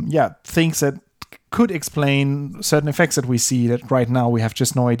things that could explain certain effects that we see that right now we have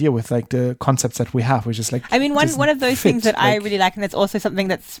just no idea with the concepts that we have, which is one of those things that I really like, and it's also something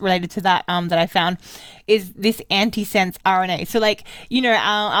that's related to that that I found, is this antisense RNA. So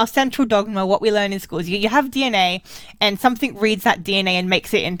our central dogma, what we learn in schools, you have DNA, and something reads that DNA and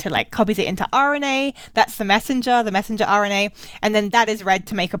makes it into copies it into RNA. That's the messenger RNA, and then that is read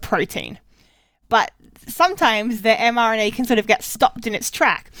to make a protein. But sometimes the mRNA can sort of get stopped in its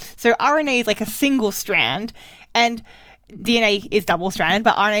track. So RNA is a single strand, and DNA is double strand,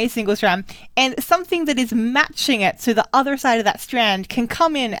 but RNA is single strand. And something that is matching it, so the other side of that strand can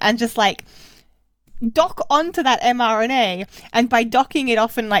come in and just dock onto that mRNA, and by docking it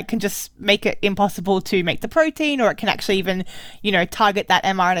often can just make it impossible to make the protein, or it can actually even target that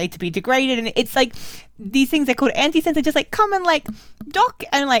mRNA to be degraded. And it's these things are called antisense. They just come and dock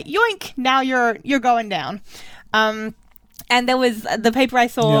and yoink, now you're going down. And And there was the paper I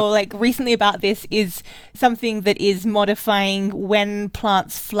saw Yeah. like recently about this is something that is modifying when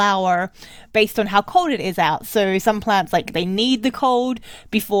plants flower based on how cold it is out. So some plants like they need the cold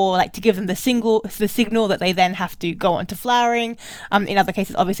before like to give them the signal that they then have to go on to flowering. In other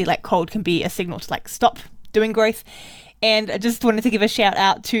cases, obviously like cold can be a signal to like stop doing growth. And I just wanted to give a shout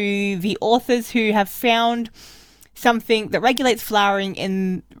out to the authors who have found something that regulates flowering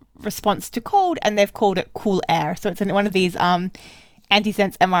in response to cold, and they've called it Cool Air. So it's in one of these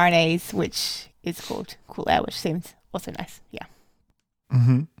antisense mRNAs, which is called Cool Air, which seems also nice. Yeah.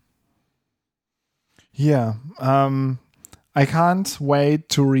 Mm-hmm. Yeah. I can't wait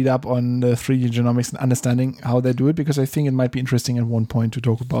to read up on the 3D genomics and understanding how they do it, because I think it might be interesting at one point to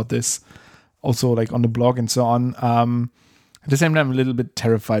talk about this also like on the blog and so on. At the same time, I'm a little bit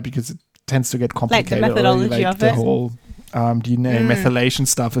terrified because it tends to get complicated. Like the methodology like of the it. whole DNA methylation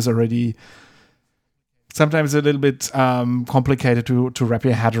stuff is already sometimes a little bit complicated to wrap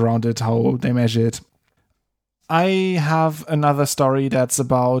your head around it, how they measure it. I have another story that's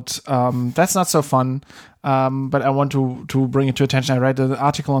about that's not so fun, but I want to bring it to attention. I read an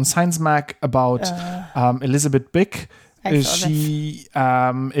article on Science Mag about Elizabeth Bick. She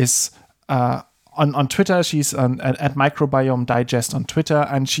is on Twitter. She's at Microbiome Digest on Twitter,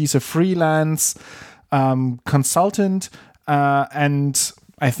 and she's a freelance consultant and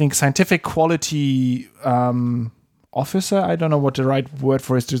I think scientific quality officer. I don't know what the right word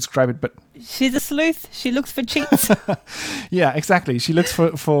for is to describe it, but she's a sleuth. She looks for cheats. Yeah, exactly. She looks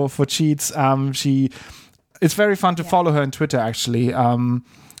for cheats. It's very fun to follow her on Twitter, actually.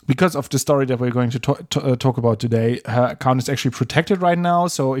 Because of the story that we're going to talk about today, her account is actually protected right now.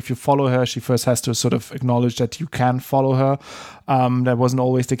 So if you follow her, she first has to sort of acknowledge that you can follow her. That wasn't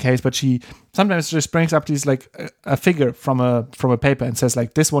always the case, but she sometimes just brings up these like a figure from a paper and says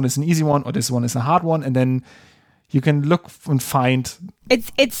like, this one is an easy one or this one is a hard one, and then you can look and find.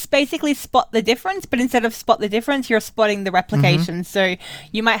 It's basically spot the difference, but instead of spot the difference, you're spotting the replication. So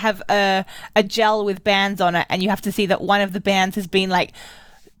you might have a gel with bands on it, and you have to see that one of the bands has been like,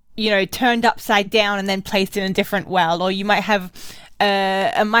 turned upside down and then placed in a different well. Or you might have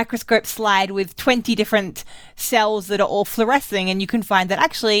a microscope slide with 20 different cells that are all fluorescing, and you can find that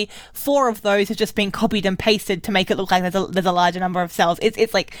actually 4 of those have just been copied and pasted to make it look like there's a larger number of cells.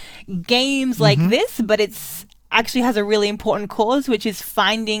 It's like games like this, but it's actually has a really important cause, which is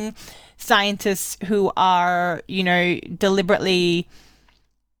finding scientists who are, deliberately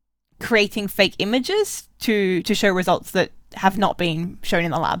creating fake images to show results that have not been shown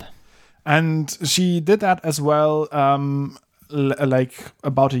in the lab. And she did that as well. Like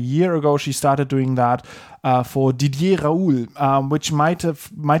about a year ago, she started doing that for Didier Raoul, which might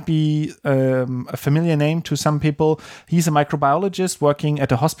be a familiar name to some people. He's a microbiologist working at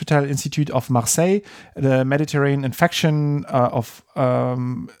the Hospital Institute of Marseille, the Mediterranean infection at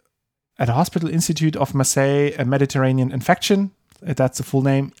the Hospital Institute of Marseille, a Mediterranean infection. That's the full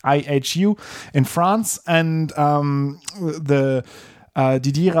name, IHU, in France. And the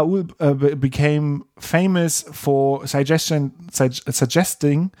Didier Raoul became famous for suggesting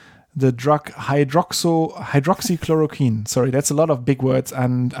the drug hydroxychloroquine. Sorry, that's a lot of big words,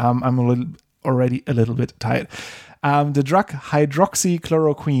 and I'm already a little bit tired. The drug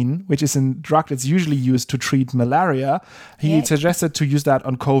hydroxychloroquine, which is a drug that's usually used to treat malaria, he suggested to use that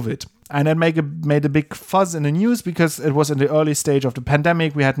on COVID. And that made a big fuzz in the news because it was in the early stage of the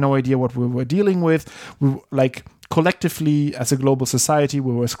pandemic. We had no idea what we were dealing with. We collectively, as a global society,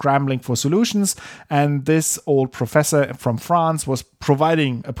 we were scrambling for solutions. And this old professor from France was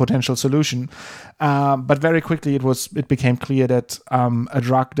providing a potential solution. But very quickly, it became clear that a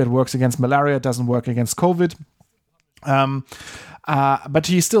drug that works against malaria doesn't work against COVID. But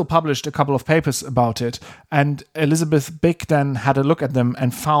he still published a couple of papers about it, and Elizabeth Bick then had a look at them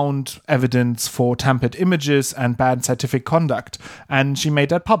and found evidence for tampered images and bad scientific conduct, and she made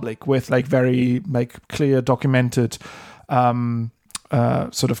that public with very clear documented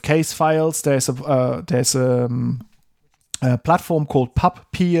sort of case files. There's a platform called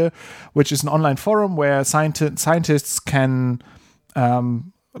PubPeer, which is an online forum where scientists can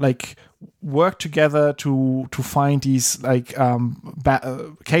work together to find these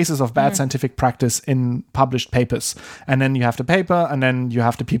cases of bad scientific practice in published papers. And then you have the paper, and then you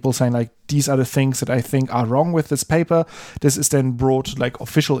have the people saying these are the things that I think are wrong with this paper. This is then brought to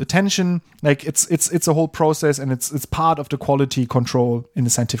official attention. It's a whole process, and it's part of the quality control in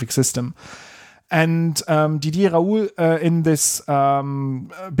the scientific system. And Didier Raoul in this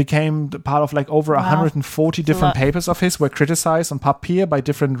became part of over 140 different papers of his were criticized on PubPeer by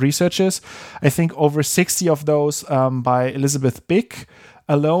different researchers. I think over 60 of those by Elizabeth Bick.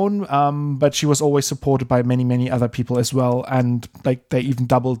 alone, but she was always supported by many, many other people as well. And like they even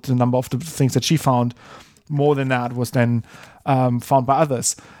doubled the number of the things that she found. More than that was then found by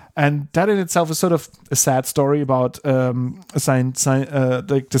others. And that in itself is sort of a sad story about the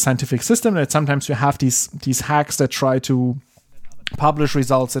scientific system. That sometimes you have these hacks that try to publish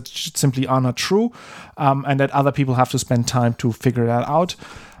results that simply are not true, and that other people have to spend time to figure that out.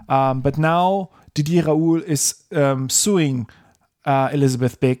 But now Didier Raoult is suing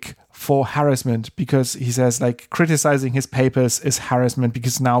Elizabeth Big for harassment, because he says like criticizing his papers is harassment,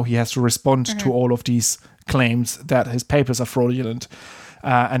 because now he has to respond to all of these claims that his papers are fraudulent.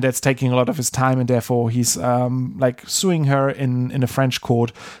 And that's taking a lot of his time, and therefore he's like suing her in a French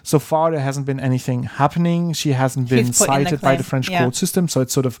court. So far, there hasn't been anything happening. She hasn't been cited by the French court system, so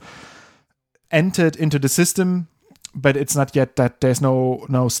it's sort of entered into the system, but it's not yet that there's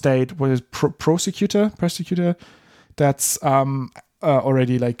no state. What is prosecutor that's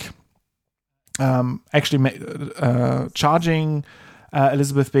already like actually charging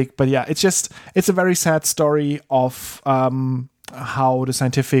Elizabeth Big. But yeah, it's a very sad story of how the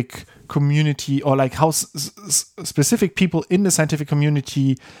scientific community, or like how specific people in the scientific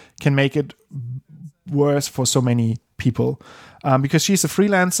community can make it worse for so many people. Because she's a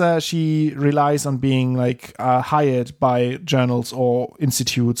freelancer, she relies on being like hired by journals or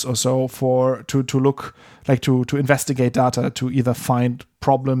institutes or so to look like to investigate data, to either find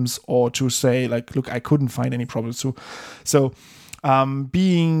problems or to say like, look, I couldn't find any problems. So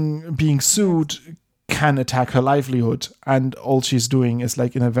being sued can attack her livelihood, and all she's doing is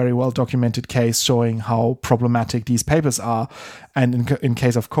like in a very well documented case showing how problematic these papers are. And in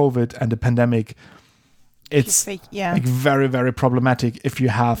case of COVID and the pandemic, it's like very, very problematic if you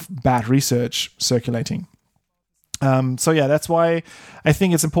have bad research circulating. So yeah, that's why I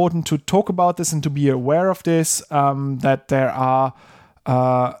think it's important to talk about this and to be aware of this, that there are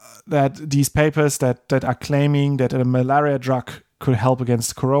that these papers that are claiming that a malaria drug could help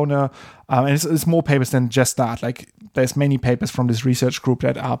against corona, and it's more papers than just that. Like there's many papers from this research group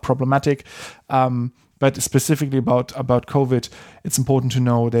that are problematic, but specifically about COVID, it's important to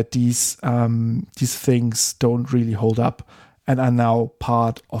know that these things don't really hold up and are now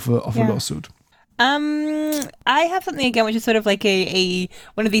part of a lawsuit. I have something again, which is sort of like a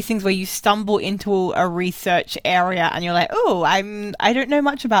one of these things where you stumble into a research area and you're like, oh, I don't know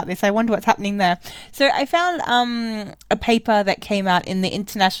much about this. I wonder what's happening there. So I found a paper that came out in the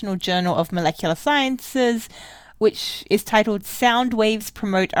International Journal of Molecular Sciences, which is titled "Sound Waves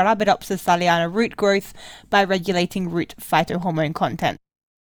Promote Arabidopsis thaliana Root Growth by Regulating Root Phytohormone Content."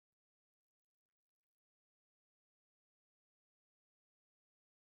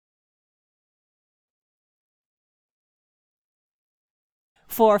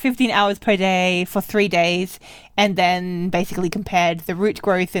 For 15 hours per day for 3 days, and then basically compared the root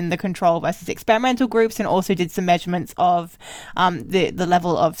growth in the control versus experimental groups, and also did some measurements of the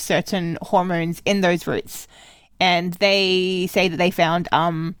level of certain hormones in those roots. And they say that they found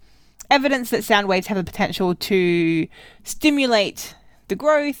evidence that sound waves have the potential to stimulate the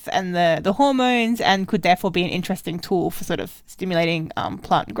growth and the hormones, and could therefore be an interesting tool for sort of stimulating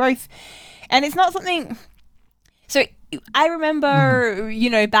plant growth. And it's not something... So I remember,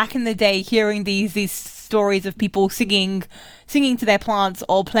 back in the day, hearing these stories of people singing to their plants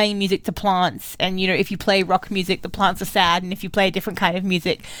or playing music to plants. And, if you play rock music, the plants are sad. And if you play a different kind of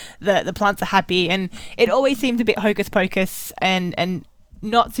music, the plants are happy. And it always seemed a bit hocus pocus and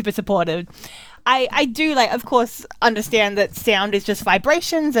not super supportive. I do, of course, understand that sound is just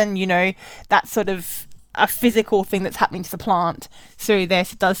vibrations and, that's sort of a physical thing that's happening to the plant. So there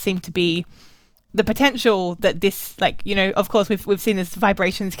does seem to be the potential that this, of course, we've seen this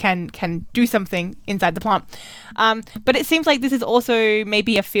vibrations can do something inside the plant. But it seems like this is also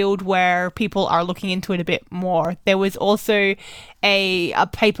maybe a field where people are looking into it a bit more. There was also a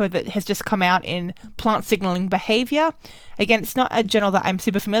paper that has just come out in Plant Signaling Behavior. Again, it's not a journal that I'm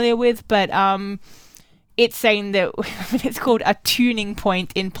super familiar with, but it's saying that it's called a tuning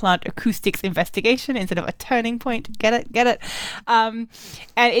point in plant acoustics investigation instead of a turning point. Get it? And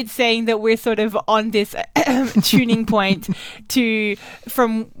it's saying that we're sort of on this tuning point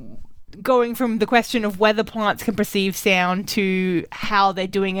from going from the question of whether plants can perceive sound to how they're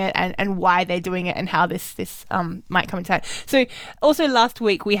doing it and why they're doing it and how this might come inside. So also last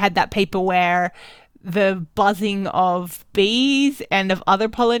week we had that paper where the buzzing of bees and of other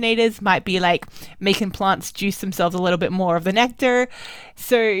pollinators might be like making plants juice themselves a little bit more of the nectar.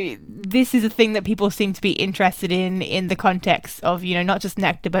 So this is a thing that people seem to be interested in the context of, you know, not just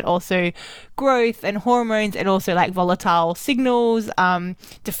nectar, but also growth and hormones, and also like volatile signals,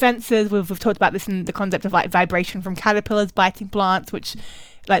 defenses. We've talked about this in the concept of like vibration from caterpillars biting plants, which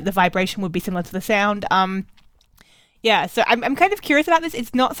like the vibration would be similar to the sound. Yeah, so I'm kind of curious about this.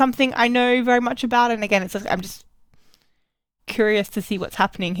 It's not something I know very much about, and again, I'm just curious to see what's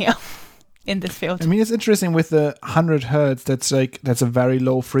happening here in this field. I mean, it's interesting with the 100 hertz. That's a very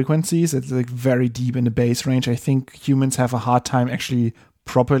low frequency. So it's like very deep in the bass range. I think humans have a hard time actually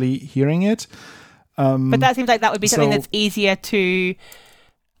properly hearing it. But that seems like that would be something that's easier to,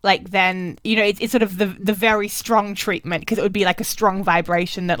 like, then, you know, it's sort of the very strong treatment, because it would be like a strong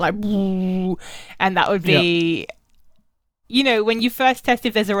vibration that like, and that would be. Yeah. You know, when you first test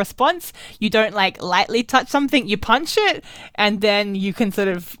if there's a response, you don't like lightly touch something, you punch it, and then you can sort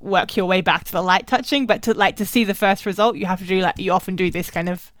of work your way back to the light touching. But to see the first result, you have to do like, you often do this kind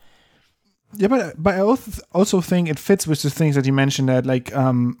of. Yeah, but I also think it fits with the things that you mentioned, that like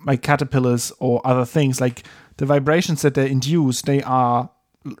caterpillars or other things, like the vibrations that they induce, they are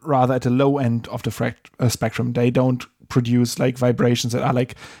rather at the low end of the spectrum. They don't produce like vibrations that are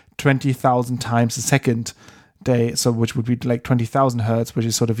like 20,000 times a second. Which would be like 20,000 hertz, which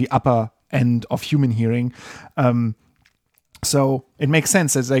is sort of the upper end of human hearing. So it makes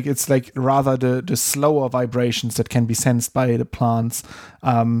sense. It's like rather the slower vibrations that can be sensed by the plants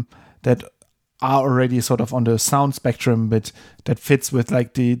that are already sort of on the sound spectrum, but that fits with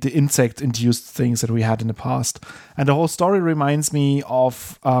like the insect-induced things that we had in the past. And the whole story reminds me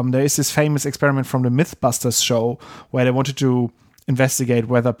of there is this famous experiment from the Mythbusters show where they wanted to investigate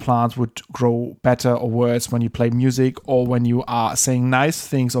whether plants would grow better or worse when you play music or when you are saying nice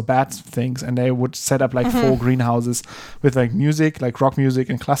things or bad things. And they would set up like 4 greenhouses with like music, like rock music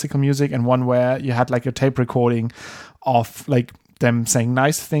and classical music, and one where you had like a tape recording of like them saying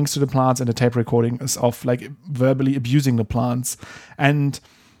nice things to the plants, and the tape recording is of like verbally abusing the plants. And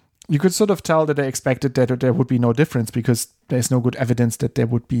you could sort of tell that they expected that there would be no difference, because there's no good evidence that there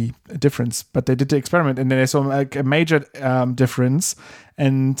would be a difference. But they did the experiment, and then they saw like a major difference,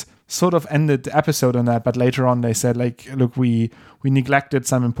 and sort of ended the episode on that. But later on, they said like, look, we neglected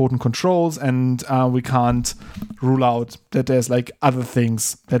some important controls, and we can't rule out that there's like other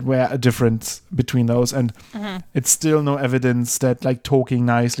things that were a difference between those. And it's still no evidence that like talking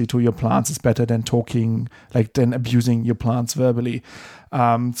nicely to your plants is better than than abusing your plants verbally.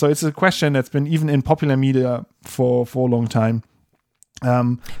 So it's a question that's been even in popular media for a long time.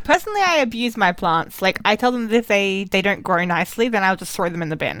 Personally, I abuse my plants. Like, I tell them that if they don't grow nicely, then I'll just throw them in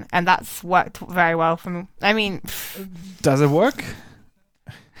the bin. And that's worked very well for me. I mean... Does it work?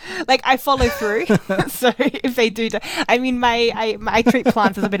 Like, I follow through. So if they do... I mean, I treat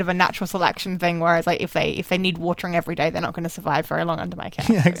plants as a bit of a natural selection thing, whereas like if they need watering every day, they're not going to survive very long under my care.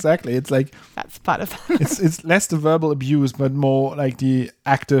 Yeah, exactly. It's like... That's part of it's less the verbal abuse, but more like the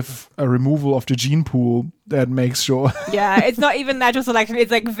active removal of the gene pool that makes sure... Yeah, it's not even natural selection. It's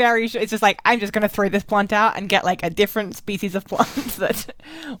like it's just like, I'm just going to throw this plant out and get like a different species of plants that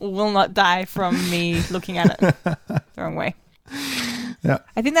will not die from me looking at it the wrong way. Yeah,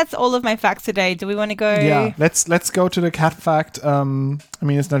 I think that's all of my facts today. Do we want to go? Yeah, let's go to the cat fact. I mean,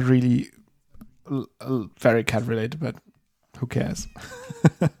 it's not really very cat related, but who cares?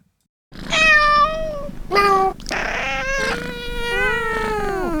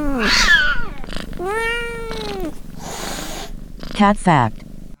 Cat fact.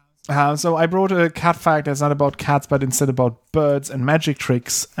 So I brought a cat fact that's not about cats, but instead about birds and magic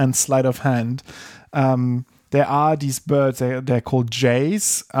tricks and sleight of hand. There are these birds, they're called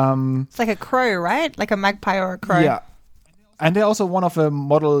jays. It's like a crow, right? Like a magpie or a crow. Yeah. And they're also one of the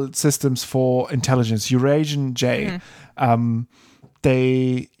model systems for intelligence, Eurasian jay.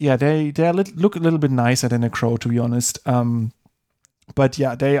 They look a little bit nicer than a crow, to be honest. But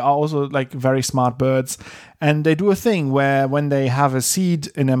yeah, they are also like very smart birds. And they do a thing where when they have a seed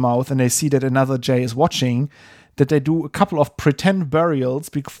in their mouth and they see that another jay is watching, that they do a couple of pretend burials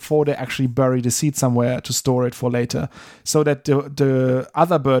before they actually bury the seed somewhere to store it for later, so that the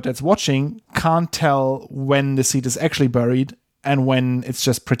other bird that's watching can't tell when the seed is actually buried and when it's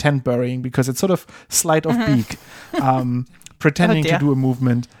just pretend burying, because it's sort of sleight of beak, pretending to do a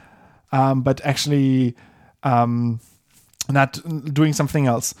movement, but actually not doing something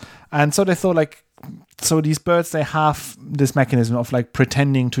else. And so they thought like, so these birds, they have this mechanism of like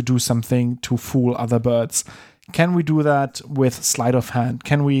pretending to do something to fool other birds. Can we do that with sleight of hand?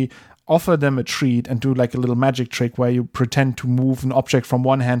 Can we offer them a treat and do like a little magic trick where you pretend to move an object from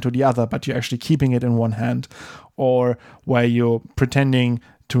one hand to the other, but you're actually keeping it in one hand, or where you're pretending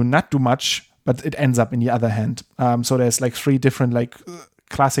to not do much, but it ends up in the other hand. So there's like 3 different like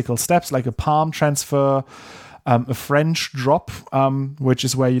classical steps, like a palm transfer, a French drop, which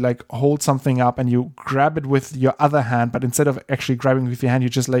is where you like hold something up and you grab it with your other hand, but instead of actually grabbing with your hand, you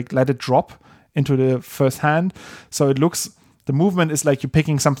just like let it drop into the first hand. So it looks, the movement is like you're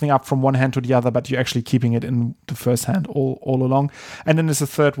picking something up from one hand to the other, but you're actually keeping it in the first hand all along. And then there's a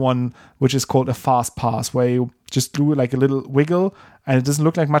third one, which is called a fast pass, where you just do like a little wiggle, and it doesn't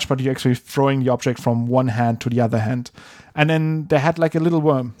look like much, but you're actually throwing the object from one hand to the other hand. And then they had like a little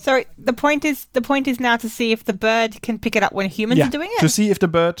worm. Sorry, the point is now to see if the bird can pick it up when humans are doing it? To see if the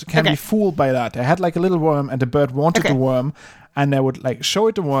bird can be fooled by that. They had like a little worm, and the bird wanted the worm, and they would like show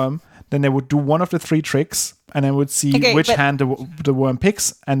it the worm, then they would do one of the 3 tricks, and then would see which hand the worm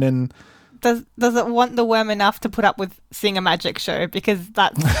picks, and then... Does it want the worm enough to put up with seeing a magic show? Because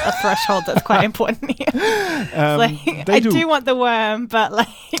that's a threshold that's quite important here. I do want the worm, but like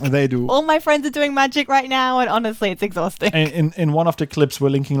they do. All my friends are doing magic right now, and honestly, it's exhausting. In one of the clips, we're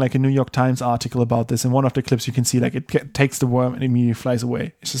linking like a New York Times article about this. In one of the clips, you can see like it takes the worm and immediately flies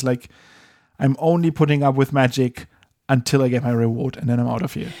away. It's just like, I'm only putting up with magic until I get my reward, and then I'm out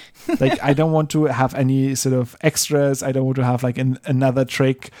of here. Like, I don't want to have any sort of extras. I don't want to have like another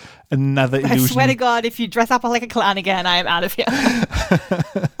trick, another illusion. I swear to God, if you dress up like a clown again, I am out of here.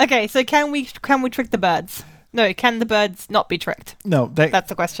 Okay, so can we trick the birds? No, can the birds not be tricked? No, that's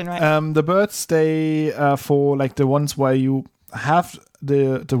the question, right? The birds, they for like the ones where you have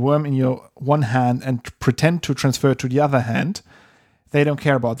the worm in your one hand and pretend to transfer it to the other hand, they don't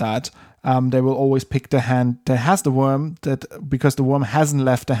care about that. They will always pick the hand that has the worm, because the worm hasn't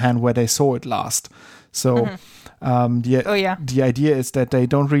left the hand where they saw it last. So the idea is that they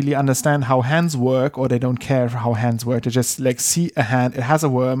don't really understand how hands work, or they don't care how hands work. They just like see a hand, it has a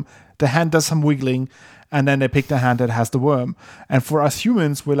worm, the hand does some wiggling, and then they pick the hand that has the worm. And for us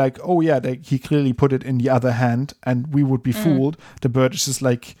humans, we're like, oh yeah, he clearly put it in the other hand, and we would be fooled. The bird is just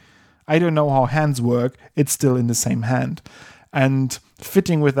like, I don't know how hands work, it's still in the same hand. And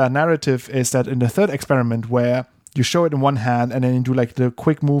fitting with that narrative is that in the third experiment, where you show it in one hand and then you do like the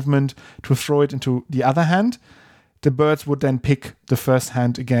quick movement to throw it into the other hand, the birds would then pick the first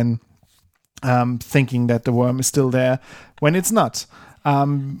hand again, thinking that the worm is still there when it's not.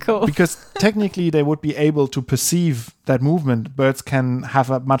 Cool. Because technically they would be able to perceive that movement. Birds can have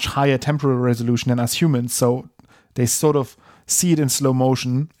a much higher temporal resolution than us humans, so they sort of see it in slow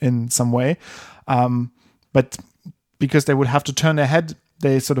motion in some way. But because they would have to turn their head,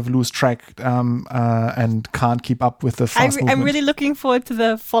 they sort of lose track and can't keep up with the fast movement. I'm really looking forward to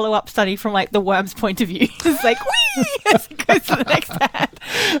the follow-up study from like the worm's point of view. It's like, whee! As it goes to the next hand.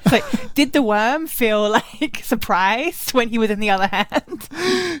 It's like, did the worm feel like surprised when he was in the other hand?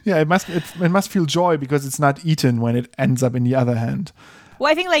 Yeah, it must feel joy because it's not eaten when it ends up in the other hand.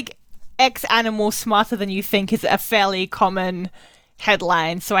 Well, I think like X animal smarter than you think is a fairly common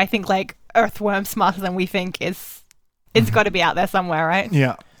headline. So I think like earthworm smarter than we think it's got to be out there somewhere, right?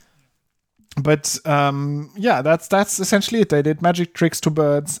 Yeah. But that's essentially it. They did magic tricks to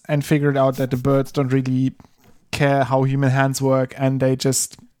birds and figured out that the birds don't really care how human hands work, and they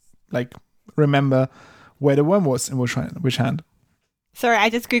just like remember where the worm was in which hand. Sorry, I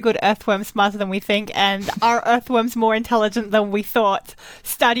just googled earthworms smarter than we think, and are earthworms more intelligent than we thought?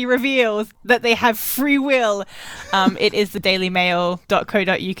 Study reveals that they have free will. It is the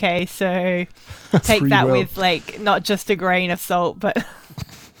dailymail.co.uk, so take that with like not just a grain of salt, but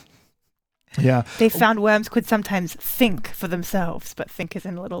yeah. They found worms could sometimes think for themselves, but think is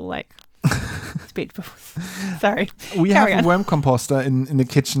in a little like speech bubbles. Sorry. We have a worm composter in the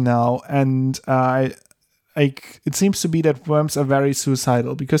kitchen now, and it seems to be that worms are very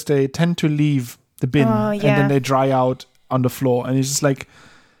suicidal because they tend to leave the bin and then they dry out on the floor. And it's just like,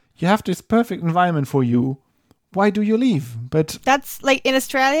 you have this perfect environment for you. Why do you leave? But that's like in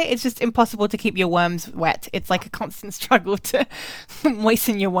Australia, it's just impossible to keep your worms wet. It's like a constant struggle to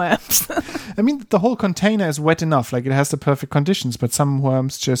moisten your worms. I mean, the whole container is wet enough. Like it has the perfect conditions, but some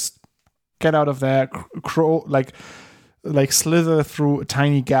worms just get out of there, crawl, like slither through a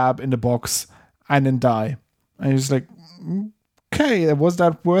tiny gap in the box and then die. And it's like, okay, was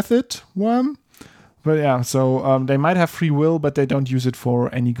that worth it, worm? But yeah, so they might have free will, but they don't use it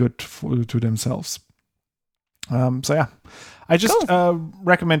for any good to themselves. So yeah, I just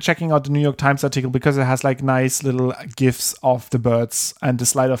recommend checking out the New York Times article because it has like nice little GIFs of the birds and the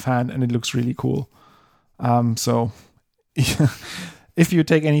sleight of hand, and it looks really cool. So if you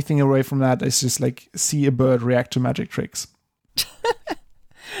take anything away from that, it's just like see a bird react to magic tricks.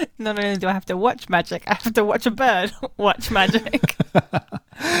 Not only do I have to watch magic, I have to watch a bird watch magic.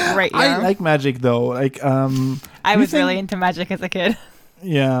 Great, I yeah. like magic though. Like, I was really into magic as a kid.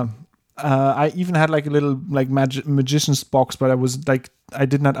 yeah. I even had like a little like magician's box, but I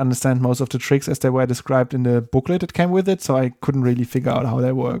did not understand most of the tricks as they were described in the booklet that came with it, so I couldn't really figure out how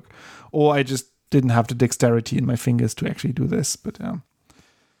they work, or I just didn't have the dexterity in my fingers to actually do this. But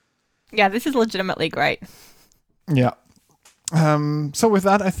Yeah, this is legitimately great. yeah. So with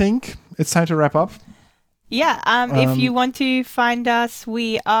that, I think it's time to wrap up. Yeah, if you want to find us,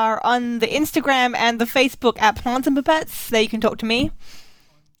 we are on the Instagram and the Facebook at Plants and Pipettes. There you can talk to me.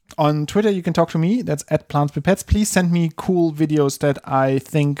 On Twitter, you can talk to me. That's at plantspipettes. Please send me cool videos that I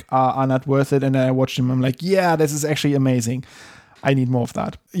think are not worth it. And then I watch them. I'm like, yeah, this is actually amazing. I need more of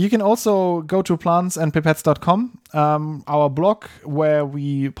that. You can also go to plantsandpipettes.com, our blog where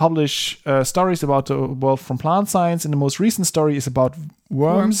we publish stories about the world from plant science. And the most recent story is about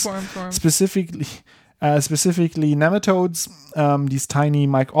worms. Specifically nematodes, these tiny,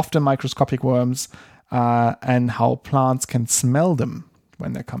 often microscopic worms, and how plants can smell them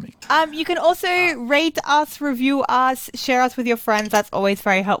when they're coming. You can also rate us, review us, share us with your friends. That's always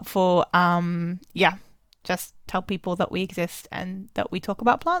very helpful. Yeah, just tell people that we exist and that we talk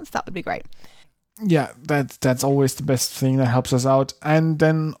about plants. That would be great. Yeah, that's always the best thing that helps us out. And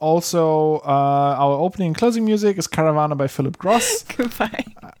then also our opening and closing music is Caravana by Philip Gross. Goodbye.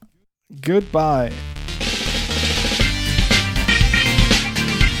 Goodbye.